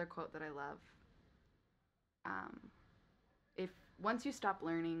another quote that I love, if once you stop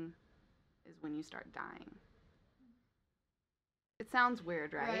learning is when you start dying. It sounds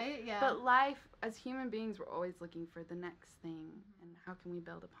weird, right? Right, yeah. But life, as human beings, we're always looking for the next thing, and how can we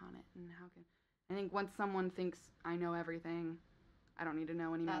build upon it, and I think once someone thinks, I know everything, I don't need to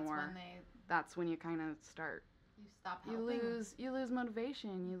know anymore, that's when you kind of start, you stop helping. You lose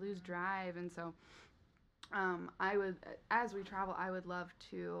motivation, you lose drive, and so as we travel, I would love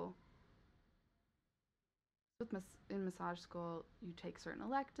to, in massage school, you take certain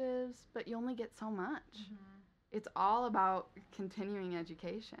electives, but you only get so much. It's all about continuing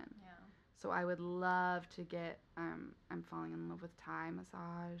education. Yeah. So I would love to get, I'm falling in love with Thai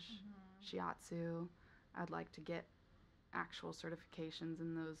massage, shiatsu. I'd like to get actual certifications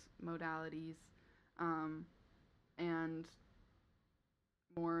in those modalities, and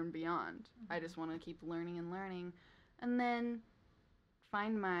more and beyond. I just want to keep learning and learning, and then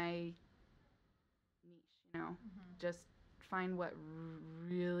find my niche, just find what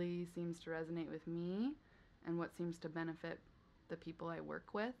really seems to resonate with me and what seems to benefit the people I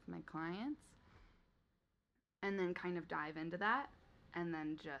work with, my clients, and then kind of dive into that and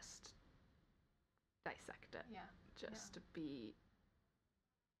then just dissect it. Yeah. Just to be,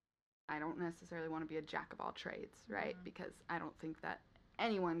 I don't necessarily want to be a jack of all trades, right? Because I don't think that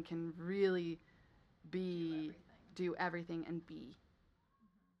anyone can really do everything and be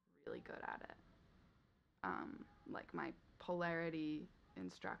really good at it. like my polarity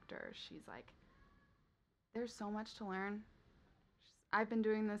instructor, she's like, there's so much to learn. I've been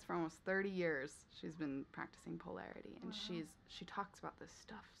doing this for almost 30 years. She's been practicing polarity, and she talks about this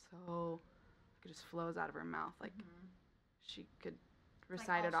stuff so it just flows out of her mouth like she could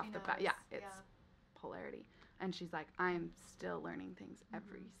recite it off the bat. Yeah, it's polarity. And she's like, I'm still learning things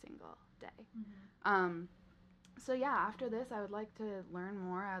every single day. So yeah, after this, I would like to learn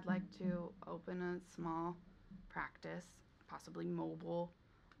more. I'd like to open a small practice, possibly mobile.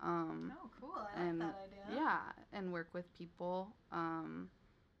 Oh, cool. I like that idea. Yeah, and work with people, and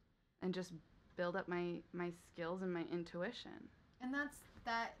just build up my skills and my intuition. And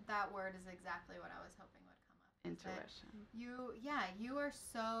that word is exactly what I was hoping would come up. Intuition. You are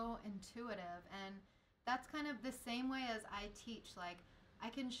so intuitive, and that's kind of the same way as I teach. Like, I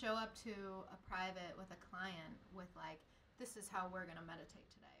can show up to a private with a client with like, this is how we're gonna meditate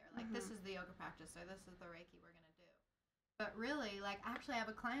today, or like this is the yoga practice, or this is the Reiki we're gonna do. But really, like, actually I have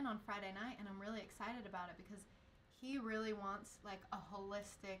a client on Friday night, and I'm really excited about it because he really wants like a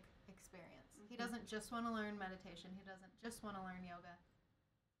holistic experience. He doesn't just want to learn meditation. He doesn't just want to learn yoga.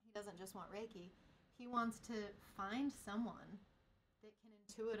 He doesn't just want Reiki. He wants to find someone that can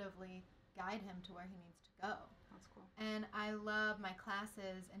intuitively guide him to where he needs to go. That's cool. And I love my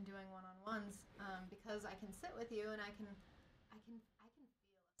classes and doing one-on-ones because I can sit with you and I can feel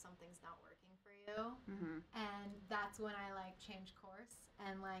if something's not working for you. And that's when I like change course,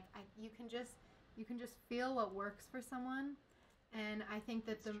 and like you can just feel what works for someone. And I think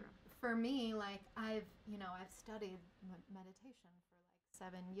that for me, like I've studied meditation for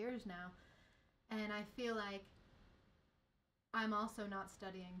like 7 years now, and I feel like I'm also not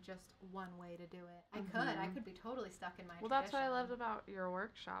studying just one way to do it. I could be totally stuck in my tradition. That's what I loved about your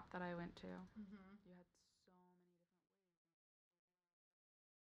workshop that I went to. You had so many different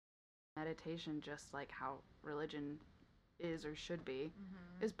ways. Meditation, just like how religion is or should be,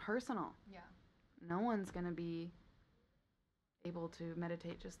 is personal. Yeah. No one's going to be able to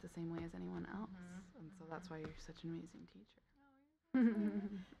meditate just the same way as anyone else. And so that's why you're such an amazing teacher.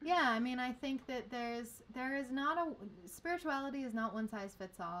 Yeah, I mean, I think that there is not spirituality is not one size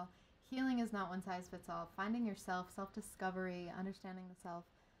fits all. Healing is not one size fits all. Finding yourself, self-discovery, understanding the self,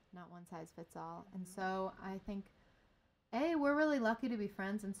 not one size fits all. And so I think, we're really lucky to be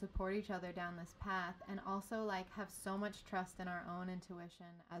friends and support each other down this path, and also like have so much trust in our own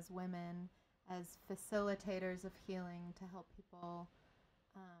intuition as women, as facilitators of healing, to help people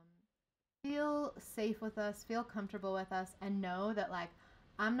feel safe with us, feel comfortable with us, and know that like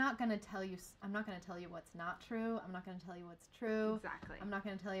I'm not going to tell you what's not true. I'm not going to tell you what's true. Exactly. I'm not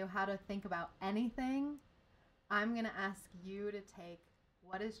going to tell you how to think about anything. I'm going to ask you to take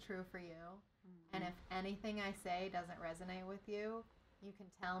what is true for you. And if anything I say doesn't resonate with you, you can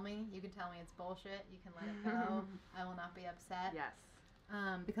tell me. You can tell me it's bullshit. You can let it go. I will not be upset. Yes.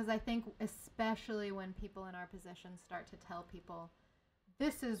 Because I think especially when people in our position start to tell people,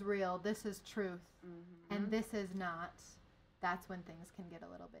 this is real, this is truth, and this is not, that's when things can get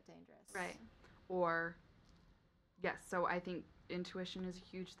a little bit dangerous. Right. Or, yes, so I think intuition is a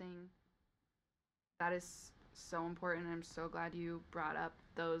huge thing. That is so important. I'm so glad you brought up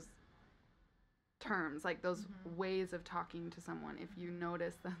those terms, like those ways of talking to someone. If you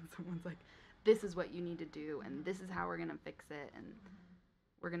notice that someone's like, this is what you need to do, and this is how we're going to fix it, and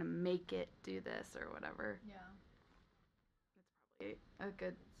we're going to make it do this or whatever. Yeah. It's probably a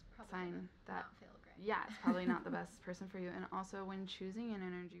good sign that, not feel great. Yeah, it's probably not the best person for you. And also when choosing an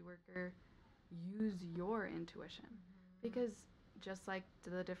energy worker, use your intuition. Because just like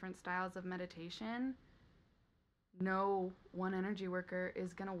the different styles of meditation, no one energy worker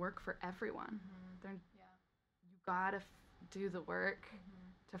is going to work for everyone. You got to do the work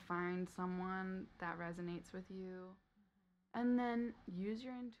to find someone that resonates with you. And then use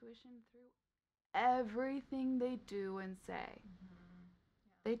your intuition through everything they do and say.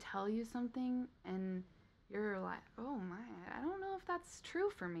 They tell you something and you're like, oh my, I don't know if that's true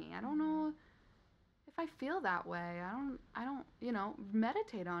for me. I don't know if I feel that way. I don't,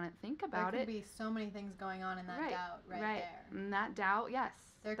 meditate on it. Think about it. There could be so many things going on in that doubt right there. And that doubt, yes.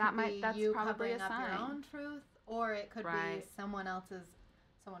 There could be that's you probably covering a up sign. your own truth, or it could be someone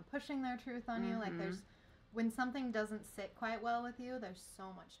pushing their truth on you. Like when something doesn't sit quite well with you, there's so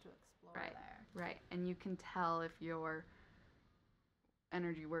much to explore there. Right. And you can tell if your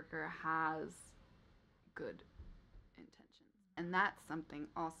energy worker has good intentions. And that's something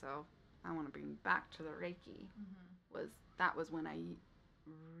also I want to bring back to the Reiki. That was when I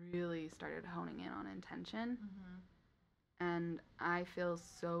really started honing in on intention. And I feel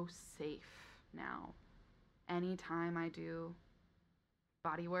so safe now. Anytime I do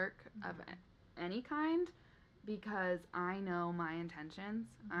body work of any kind, because I know my intentions.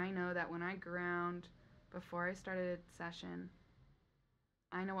 I know that when I ground before I started a session,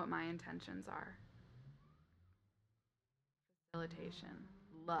 I know what my intentions are. Facilitation,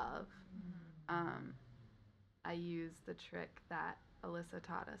 love. I use the trick that Alyssa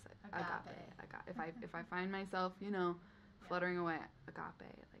taught us. Agape. If I find myself, fluttering away, agape.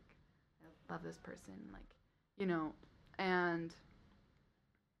 Like, I love this person. Like, and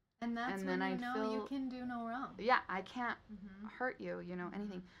that's when you know you can do no wrong. Yeah, I can't hurt you,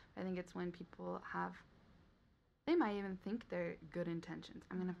 anything. I think it's when people they might even think they're good intentions.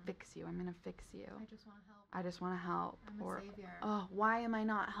 I'm going to fix you. I'm going to fix you. I just want to help. I'm a savior. Oh, why am I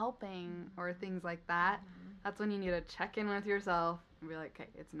not helping? Or things like that. That's when you need to check in with yourself and be like, okay,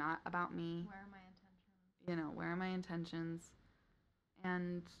 it's not about me. Where are my intentions? Where are my intentions?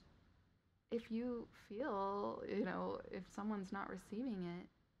 And if you feel, if someone's not receiving it,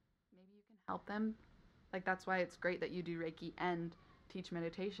 maybe you can help them. Like, that's why it's great that you do Reiki and teach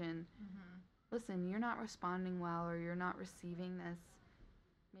meditation. Listen, you're not responding well, or you're not receiving this.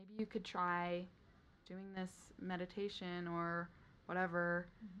 Maybe you could try doing this meditation or whatever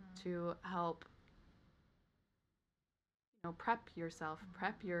to help, prep yourself,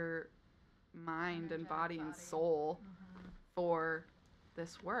 prep your mind and body and soul for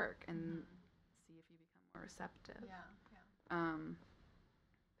this work, and see if you become more receptive. Yeah. But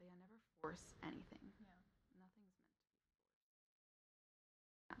yeah, never force anything. Yeah. Nothing's meant to be forced.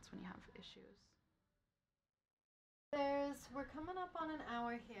 That's when you have issues. We're coming up on an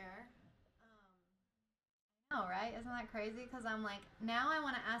hour here. I know, right? Isn't that crazy? Because I'm like, now I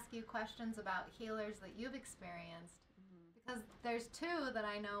want to ask you questions about healers that you've experienced. Because there's two that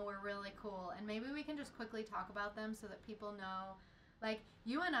I know were really cool, and maybe we can just quickly talk about them so that people know. Like,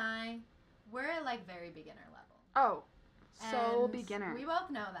 you and I, we're at, like, very beginner level. Oh, so and beginner. We both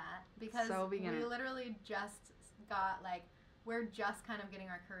know that because we literally just got, like, we're just kind of getting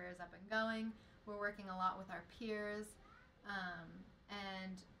our careers up and going. We're working a lot with our peers,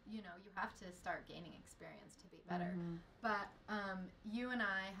 and, you have to start gaining experience to be better. But you and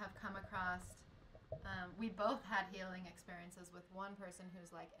I have come across, we both had healing experiences with one person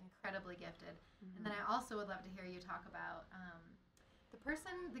who's, like, incredibly gifted. And then I also would love to hear you talk about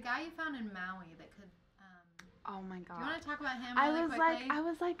the guy you found in Maui that could, oh my God. Do you want to talk about him really quickly? I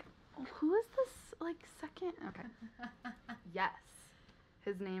was like, who is this, like, second? Okay. Yes.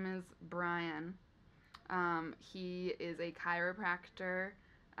 His name is Brian. He is a chiropractor,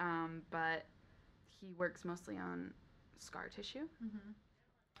 but he works mostly on scar tissue.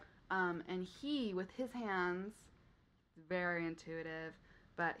 And he, with his hands, very intuitive,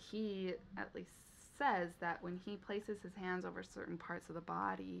 but he at least says that when he places his hands over certain parts of the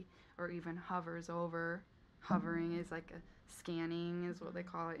body, or even hovering is like a scanning is what they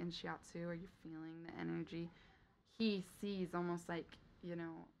call it in shiatsu, or you're feeling the energy, he sees almost like,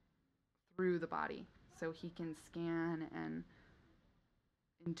 through the body. So he can scan and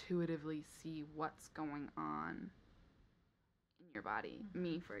intuitively see what's going on in your body.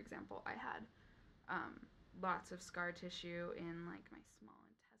 Me, for example, I had lots of scar tissue in, like, my small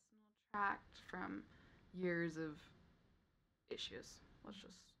intestinal tract from years of issues. Let's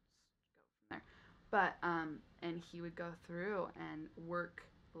just go from there. But and he would go through and work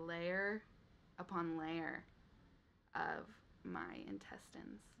layer upon layer of my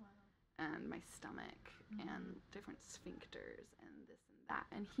intestines and my stomach and different sphincters and this and that.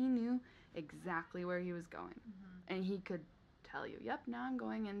 And he knew exactly where he was going. And he could tell you, yep, now I'm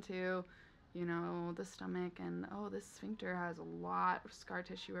going into, the stomach, and, oh, this sphincter has a lot of scar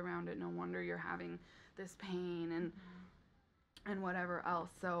tissue around it. No wonder you're having this pain and whatever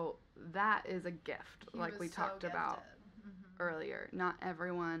else. So that is a gift, like we talked about earlier. Not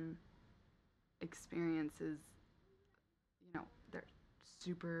everyone experiences, they're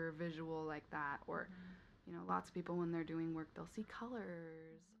super visual like that, or, lots of people when they're doing work, they'll see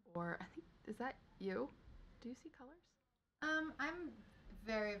colors, or I think, is that you? Do you see colors? I'm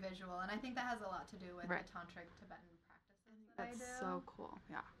very visual, and I think that has a lot to do with the tantric Tibetan practices that I do. That's so cool,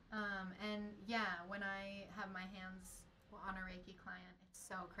 yeah. And yeah, when I have my hands on a Reiki client, it's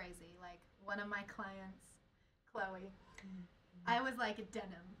so crazy. Like, one of my clients, Chloe, I was like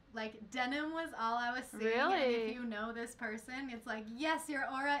denim. Like, denim was all I was seeing. Really? And if you know this person, it's like, yes, your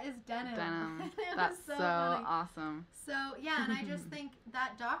aura is denim. That's so funny. Awesome. So, yeah, and I just think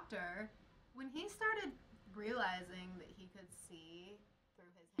that doctor, when he started realizing that he could see through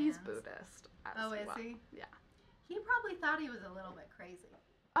his hands. He's Buddhist. Oh, is he? Yeah. He probably thought he was a little bit crazy.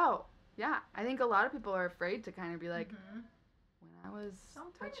 Oh, yeah. I think a lot of people are afraid to kind of be like, when I was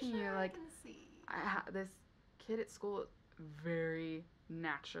touching you, like, I can see. this kid at school, very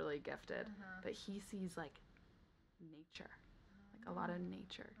naturally gifted, but he sees like nature, like a lot of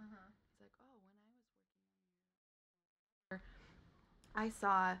nature. It's like, oh, when I was working on I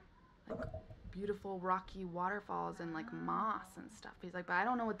saw like beautiful rocky waterfalls and like moss and stuff. He's like, but I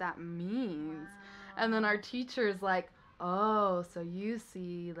don't know what that means. And then our teacher's like, oh, so you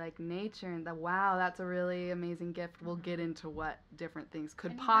see like nature and wow, that's a really amazing gift. We'll get into what different things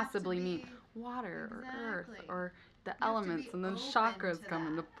could possibly mean. Water or earth or the elements, and then chakras come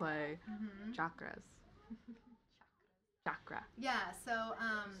into play. Chakras. Chakra. Yeah, so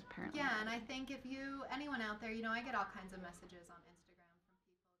and I think if anyone out there, I get all kinds of messages on Instagram from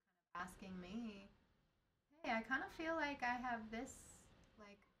people kind of asking me, hey, I kind of feel like I have this,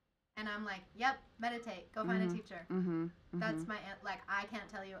 like, and I'm like, yep, meditate, go find a teacher. That's my, like, I can't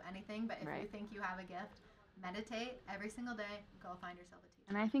tell you anything, but if you think you have a gift, meditate every single day, go find yourself a teacher.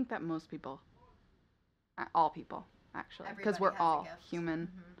 And I think that most people, all people, actually, because we're all human.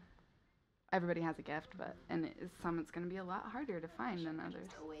 Everybody has a gift, but some it's going to be a lot harder to find than others.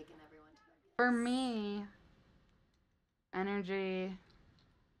 Just awaken everyone to their gifts. For me, energy,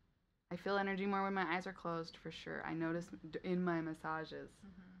 I feel energy more when my eyes are closed, for sure. I notice in my massages,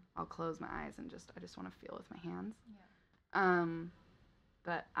 I'll close my eyes and I just want to feel with my hands. Yeah.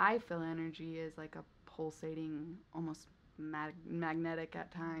 But I feel energy is like a pulsating, almost magnetic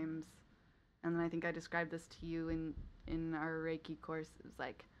at times. And then I think I described this to you in our Reiki course. It was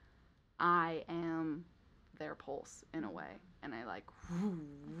like, I am their pulse in a way. And I like,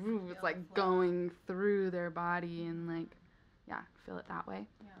 it's like going through their body and like, yeah, feel it that way.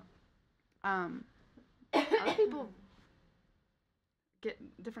 Yeah. Other people get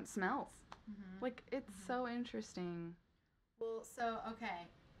different smells. Like, it's so interesting. Well, so, okay,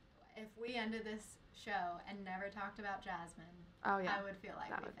 if we ended this show and never talked about Jasmine, I would feel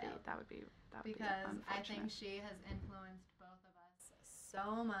like we failed. That would be because I think she has influenced both of us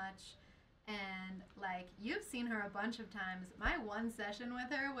so much. And, like, you've seen her a bunch of times. My one session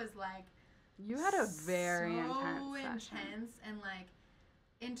with her was, like... You had a very intense and, like,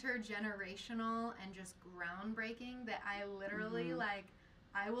 intergenerational and just groundbreaking that I literally, like...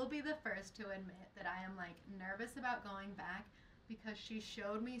 I will be the first to admit that I am, like, nervous about going back because she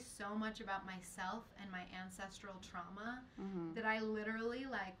showed me so much about myself and my ancestral trauma that I literally,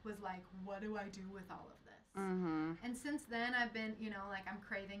 like, was like, what do I do with all of this? And since then, I've been, like, I'm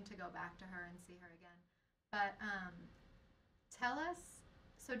craving to go back to her and see her again. But tell us,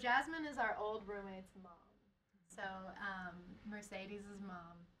 so Jasmine is our old roommate's mom. So Mercedes'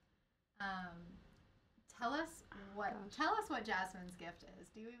 mom. Tell us what Jasmine's gift is.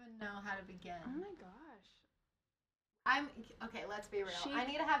 Do you even know how to begin? Oh my gosh. Okay, let's be real. I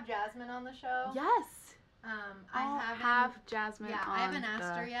need to have Jasmine on the show. Yes. I have Jasmine on the show. I haven't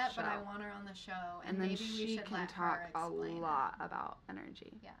asked her yet, but I want her on the show. And maybe we should let her explain. She can talk a lot about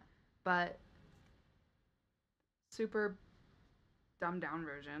energy. Yeah. But super dumbed down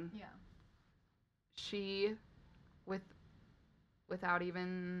version. Yeah. She, without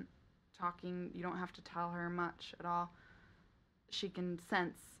even talking, you don't have to tell her much at all. She can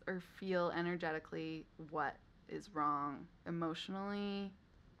sense or feel energetically what is wrong emotionally,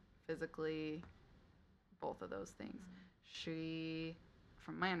 physically, both of those things. She,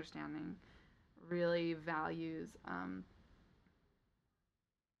 from my understanding, really values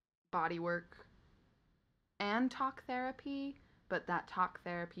body work and talk therapy, but that talk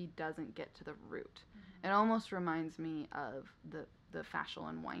therapy doesn't get to the root. It almost reminds me of the fascial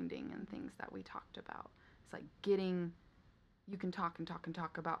unwinding and things that we talked about. It's like you can talk and talk and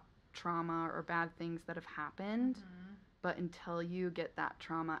talk about trauma or bad things that have happened, but until you get that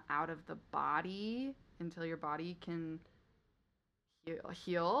trauma out of the body, until your body can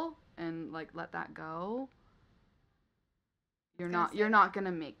heal and like let that go, you're not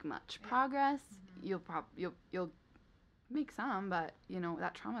gonna make much progress. You'll make some, but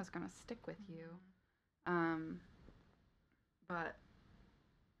that trauma is gonna stick with you. But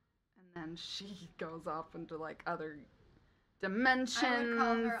and then she goes off into like other dimensions I would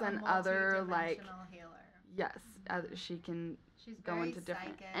call her and a other like healer. She's go into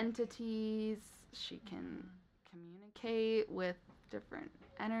different psychic. entities. She can communicate with different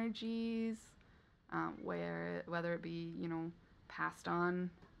energies, whether it be passed on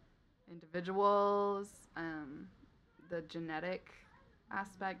individuals. The genetic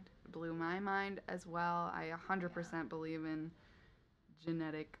aspect blew my mind as well. I 100% believe in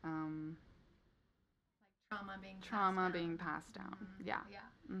genetic like trauma being passed down. Yeah.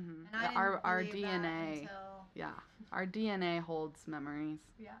 And I our didn't DNA. Our DNA holds memories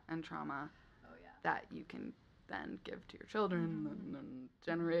Yeah. and trauma Oh yeah. that you can then give to your children and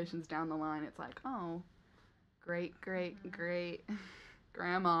generations down the line. It's like, oh, great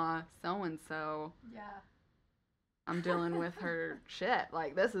grandma so-and-so. Yeah. I'm dealing with her shit.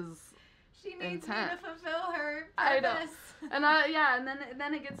 Like, this is she needs intense. me to fulfill her purpose. I know. And and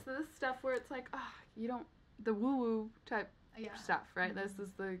then it gets to this stuff where it's like, you don't, the woo-woo type stuff, right? This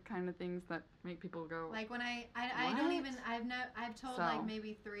is the kind of things that make people go. Like when I don't even, I've told like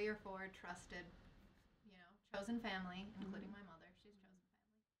maybe 3 or 4 trusted, chosen family, including my mother, she's chosen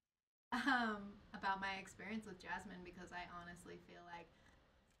family, about my experience with Jasmine, because I honestly feel like,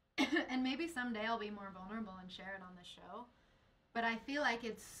 and maybe someday I'll be more vulnerable and share it on the show, but I feel like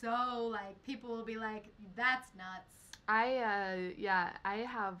it's so, like, people will be like, that's nuts. I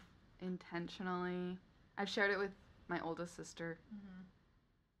have intentionally, I've shared it with my oldest sister.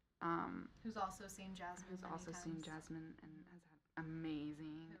 Who's also seen Jasmine and has had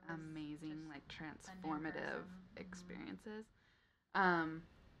amazing, like, transformative experiences.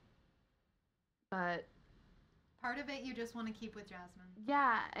 But part of it you just want to keep with Jasmine.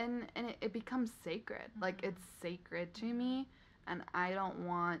 Yeah, and it becomes sacred. Like, it's sacred to me, and I don't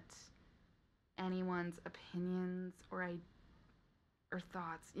want anyone's opinions or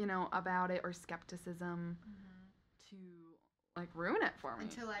thoughts, about it, or skepticism to, like, ruin it for me.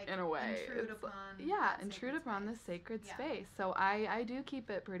 And to, like, in a way. intrude upon the sacred space. So I do keep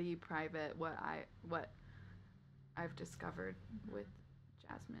it pretty private what I've discovered with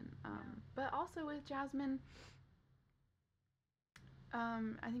Jasmine. But also with Jasmine,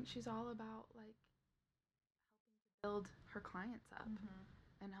 I think she's all about, like, helping to build her clients up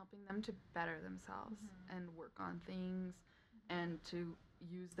and helping them to better themselves and work on things and to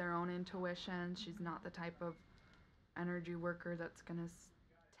use their own intuition. She's not the type of energy worker that's going to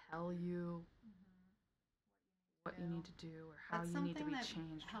tell you what you need to do or how you need to be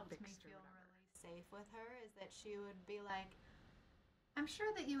changed or fixed. Helped me feel really safe with her is that she would be like, I'm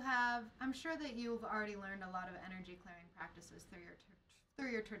sure that you've already learned a lot of energy clearing practices through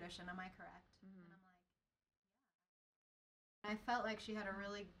your tradition. Am I correct? And I'm like, yeah. I felt like she had a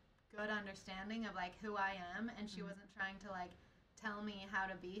really good understanding of, like, who I am, and she wasn't trying to, like, tell me how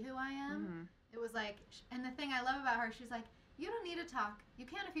to be who I am. It was like, and the thing I love about her, she's like, you don't need to talk. You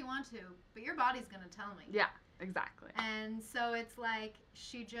can if you want to, but your body's going to tell me. Yeah, exactly. And so it's like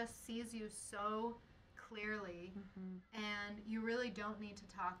she just sees you so clearly, and you really don't need to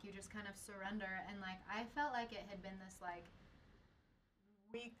talk. You just kind of surrender. And, like, I felt like it had been this, like,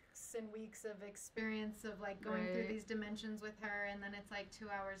 weeks and weeks of experience of, like, going through these dimensions with her, and then it's like 2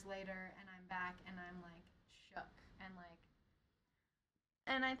 hours later and I'm back and I'm, like, shook and, like,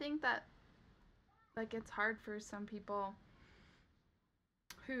 and I think that, like, it's hard for some people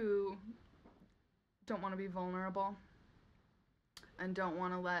who don't want to be vulnerable and don't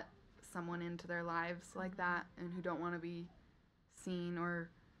want to let someone into their lives like that, and who don't want to be seen or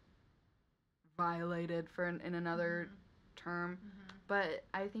violated in another term. But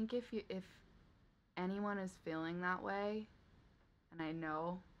I think if anyone is feeling that way, and I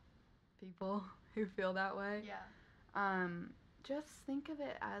know people who feel that way, just think of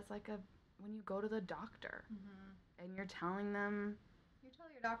it as like when you go to the doctor and you're telling them, you tell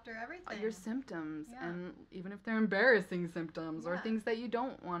your doctor everything, your symptoms, and even if they're embarrassing symptoms or things that you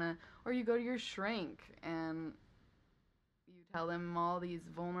don't want to, or you go to your shrink and you tell them all these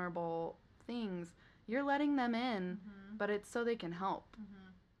vulnerable things, you're letting them in, but it's so they can help.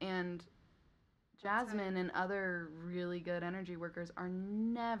 And Jasmine and other really good energy workers are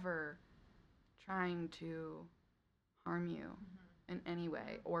never trying to harm you in any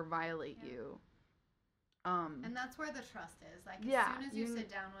way or violate you. And that's where the trust is. Like, as soon as you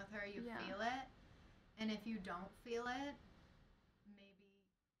sit down with her, you feel it. And if you don't feel it, maybe.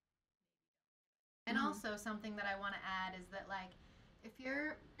 And also something that I want to add is that, like, if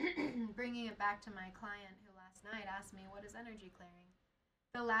you're bringing it back to my client who last night asked me, what is energy clearing?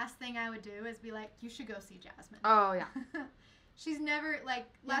 The last thing I would do is be like, you should go see Jasmine. Oh, yeah. She's never, like,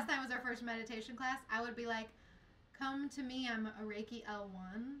 last time was our first meditation class. I would be like, come to me. I'm a Reiki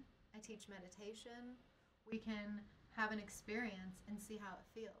L1. I teach meditation. We can have an experience and see how it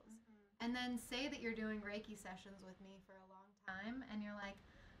feels. And then say that you're doing Reiki sessions with me for a long time, and you're like,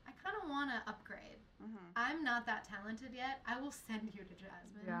 I kind of want to upgrade. I'm not that talented yet. I will send you to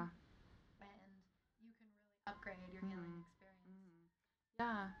Jasmine. Yeah. And you can really upgrade your healing experience.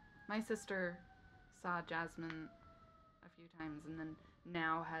 Yeah. My sister saw Jasmine a few times, and then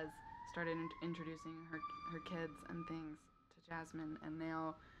now has started introducing her kids and things to Jasmine, and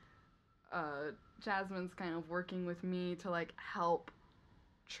now Jasmine's kind of working with me to, like, help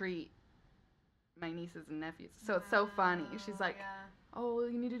treat my nieces and nephews. So it's so funny. She's like, oh,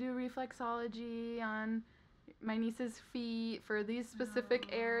 you need to do reflexology on my niece's feet for these specific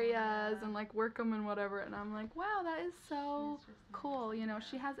areas and like work them and whatever. And I'm like, wow, that is so cool. You know,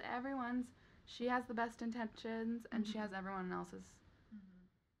 she has the best intentions, and she has everyone else's.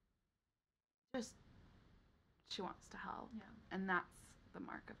 Just, she wants to help. Yeah. And that's the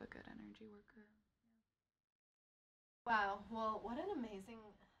mark of a good energy worker. Wow. Well, what an amazing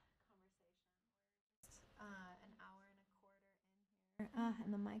conversation. Just an hour and a quarter in here.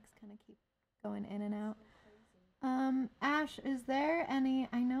 And the mics kind of keep going in and out. Ash, is there any,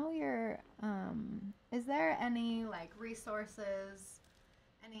 I know you're, is there any like resources,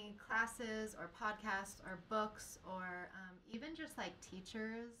 any classes or podcasts or books or even just like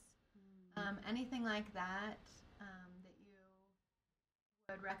teachers, anything like that that you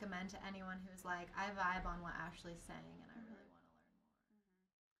would recommend to anyone who's like, I vibe on what Ashley's saying and I really want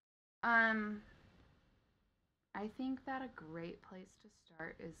to learn more? I think that a great place to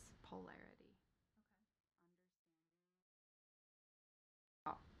start is polarity.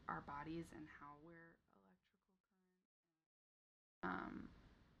 Our bodies and how we're electrical current.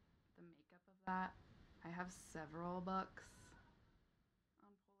 The makeup of that. I have several books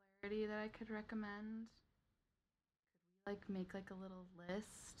on polarity that I could recommend. Could we like make like a little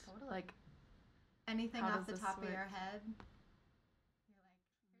list? Totally. Like anything off the top of your head? You're like,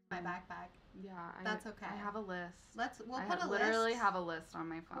 here's my backpack. Yeah, that's okay. I have a list. We'll put a list. I literally have a list on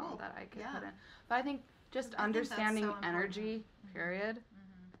my phone that I could put in. But I think just understanding energy, period,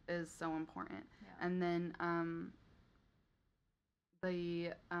 is so important. Yeah. And then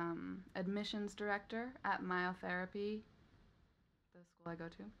the admissions director at Myotherapy, the school I go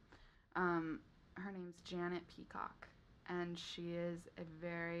to, her name's Janet Peacock, and she is a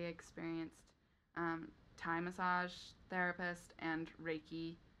very experienced Thai massage therapist and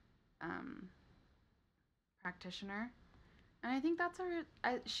Reiki practitioner. And I think that's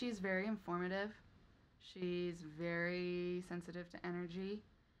she's very informative. She's very sensitive to energy.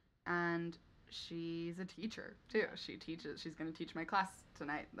 And she's a teacher too. She's going to teach my class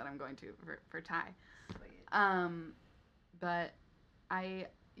tonight that I'm going to for Thai. Sweet. But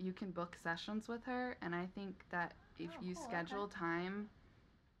you can book sessions with her, and I think that if you schedule time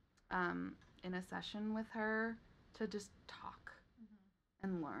in a session with her to just talk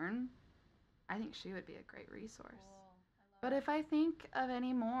and learn, I think she would be a great resource. Cool. But if I think of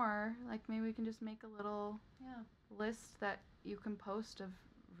any more, like maybe we can just make a little list that you can post of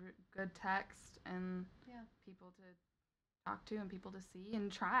good text and people to talk to and people to see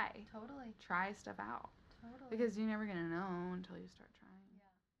and try. Totally. Try stuff out. Totally. Because you're never going to know until you start trying. Yeah,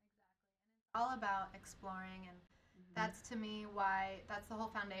 exactly. And it's all about exploring, and that's to me why that's the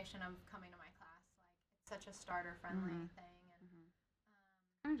whole foundation of coming to my class. Like, it's such a starter-friendly thing.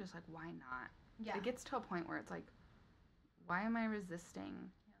 And I'm just like, why not? Yeah. It gets to a point where it's like, why am I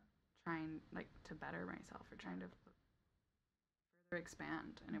resisting trying like to better myself or trying to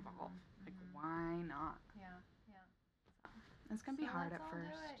expand and evolve? Like, why not? Yeah. It's gonna be hard at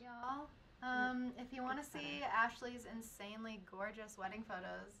first. Do it, y'all. If you want to see Ashley's insanely gorgeous wedding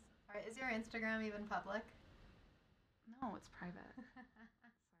photos, is your Instagram even public? No, it's private.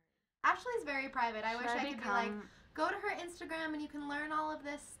 Ashley's very private. I wish I could be like, go to her Instagram and you can learn all of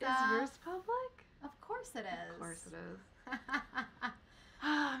this stuff. Is yours public? Of course it is. Of course it is.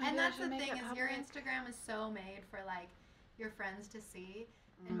 And that's the thing is your Instagram is so made for like your friends to see,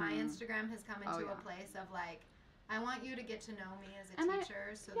 and my Instagram has come into a place of like, I want you to get to know me as a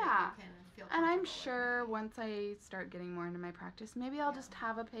teacher so that you can feel comfortable. And I'm sure once I start getting more into my practice, maybe I'll just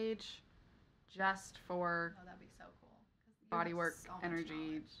have a page just for that'd be so cool. Body work,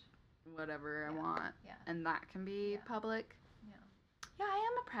 energy, whatever I want. Yeah. And that can be public. Yeah, I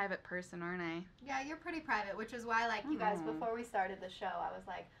am a private person, aren't I? Yeah, you're pretty private, which is why, like, you guys, before we started the show, I was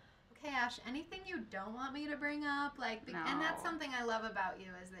like, okay, Ash, anything you don't want me to bring up? Like, and that's something I love about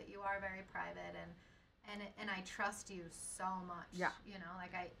you, is that you are very private, and I trust you so much. Yeah. You know,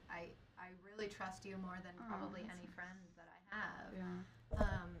 like, I really trust you more than probably any friend that I have. Yeah.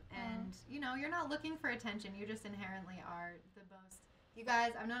 And, you know, you're not looking for attention. You just inherently are the most, you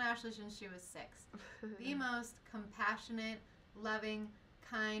guys, I've known Ashley since she was 6. The most compassionate, loving,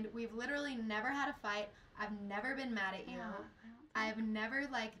 kind. We've literally never had a fight. I've never been mad at you. I've never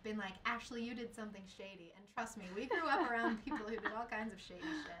like been like, Ashley, you did something shady. And trust me, we grew up around people who did all kinds of shady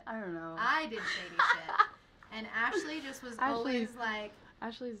shit. I don't know. I did shady shit. And Ashley just was always like,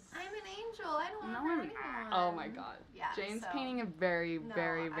 Ashley's, I'm an angel. I don't want to hurt anyone. Oh my god. Yeah. Jane's painting a very,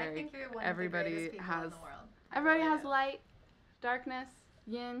 very, very. I think you're one everybody of the greatest people in the world. Everybody has light, darkness,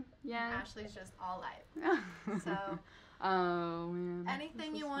 yin, yang. Ashley's just all light. So. Oh man.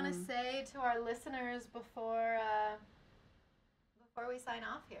 Anything you want to say to our listeners before we sign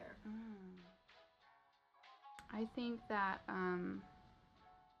off here? I think that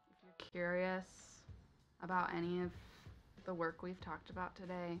if you're curious about any of the work we've talked about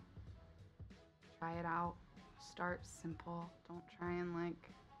today, try it out. Start simple. Don't try and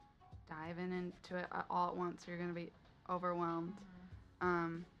dive into it all at once. You're gonna be overwhelmed.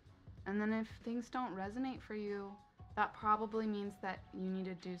 And then if things don't resonate for you, that probably means that you need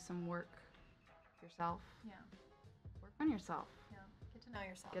to do some work yourself. Yeah. Work on yourself. Yeah. Get to know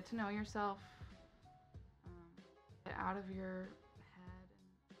yourself. Get to know yourself. Get out of your head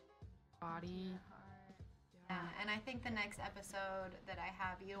and body. Your heart. Yeah. And I think the next episode that I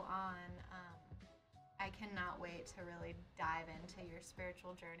have you on, I cannot wait to really dive into your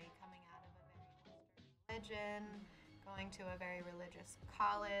spiritual journey coming out of a very Eastern religion, going to a very religious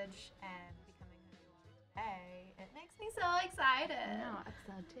college, and becoming who you are today. It makes me so excited. I know, I'm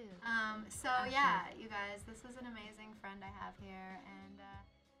so too. You guys, this is an amazing friend I have here. And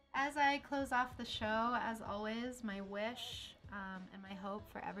as I close off the show, as always, my wish and my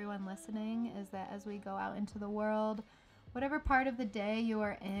hope for everyone listening is that as we go out into the world, whatever part of the day you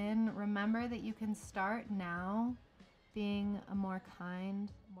are in, remember that you can start now being a more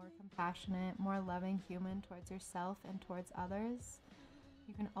kind, more compassionate, more loving human towards yourself and towards others.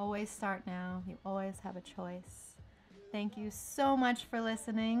 You can always start now. You always have a choice. Thank you so much for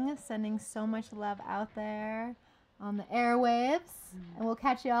listening, sending so much love out there on the airwaves. And we'll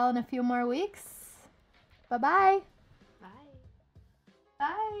catch you all in a few more weeks. Bye-bye. Bye.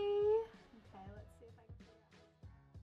 Bye.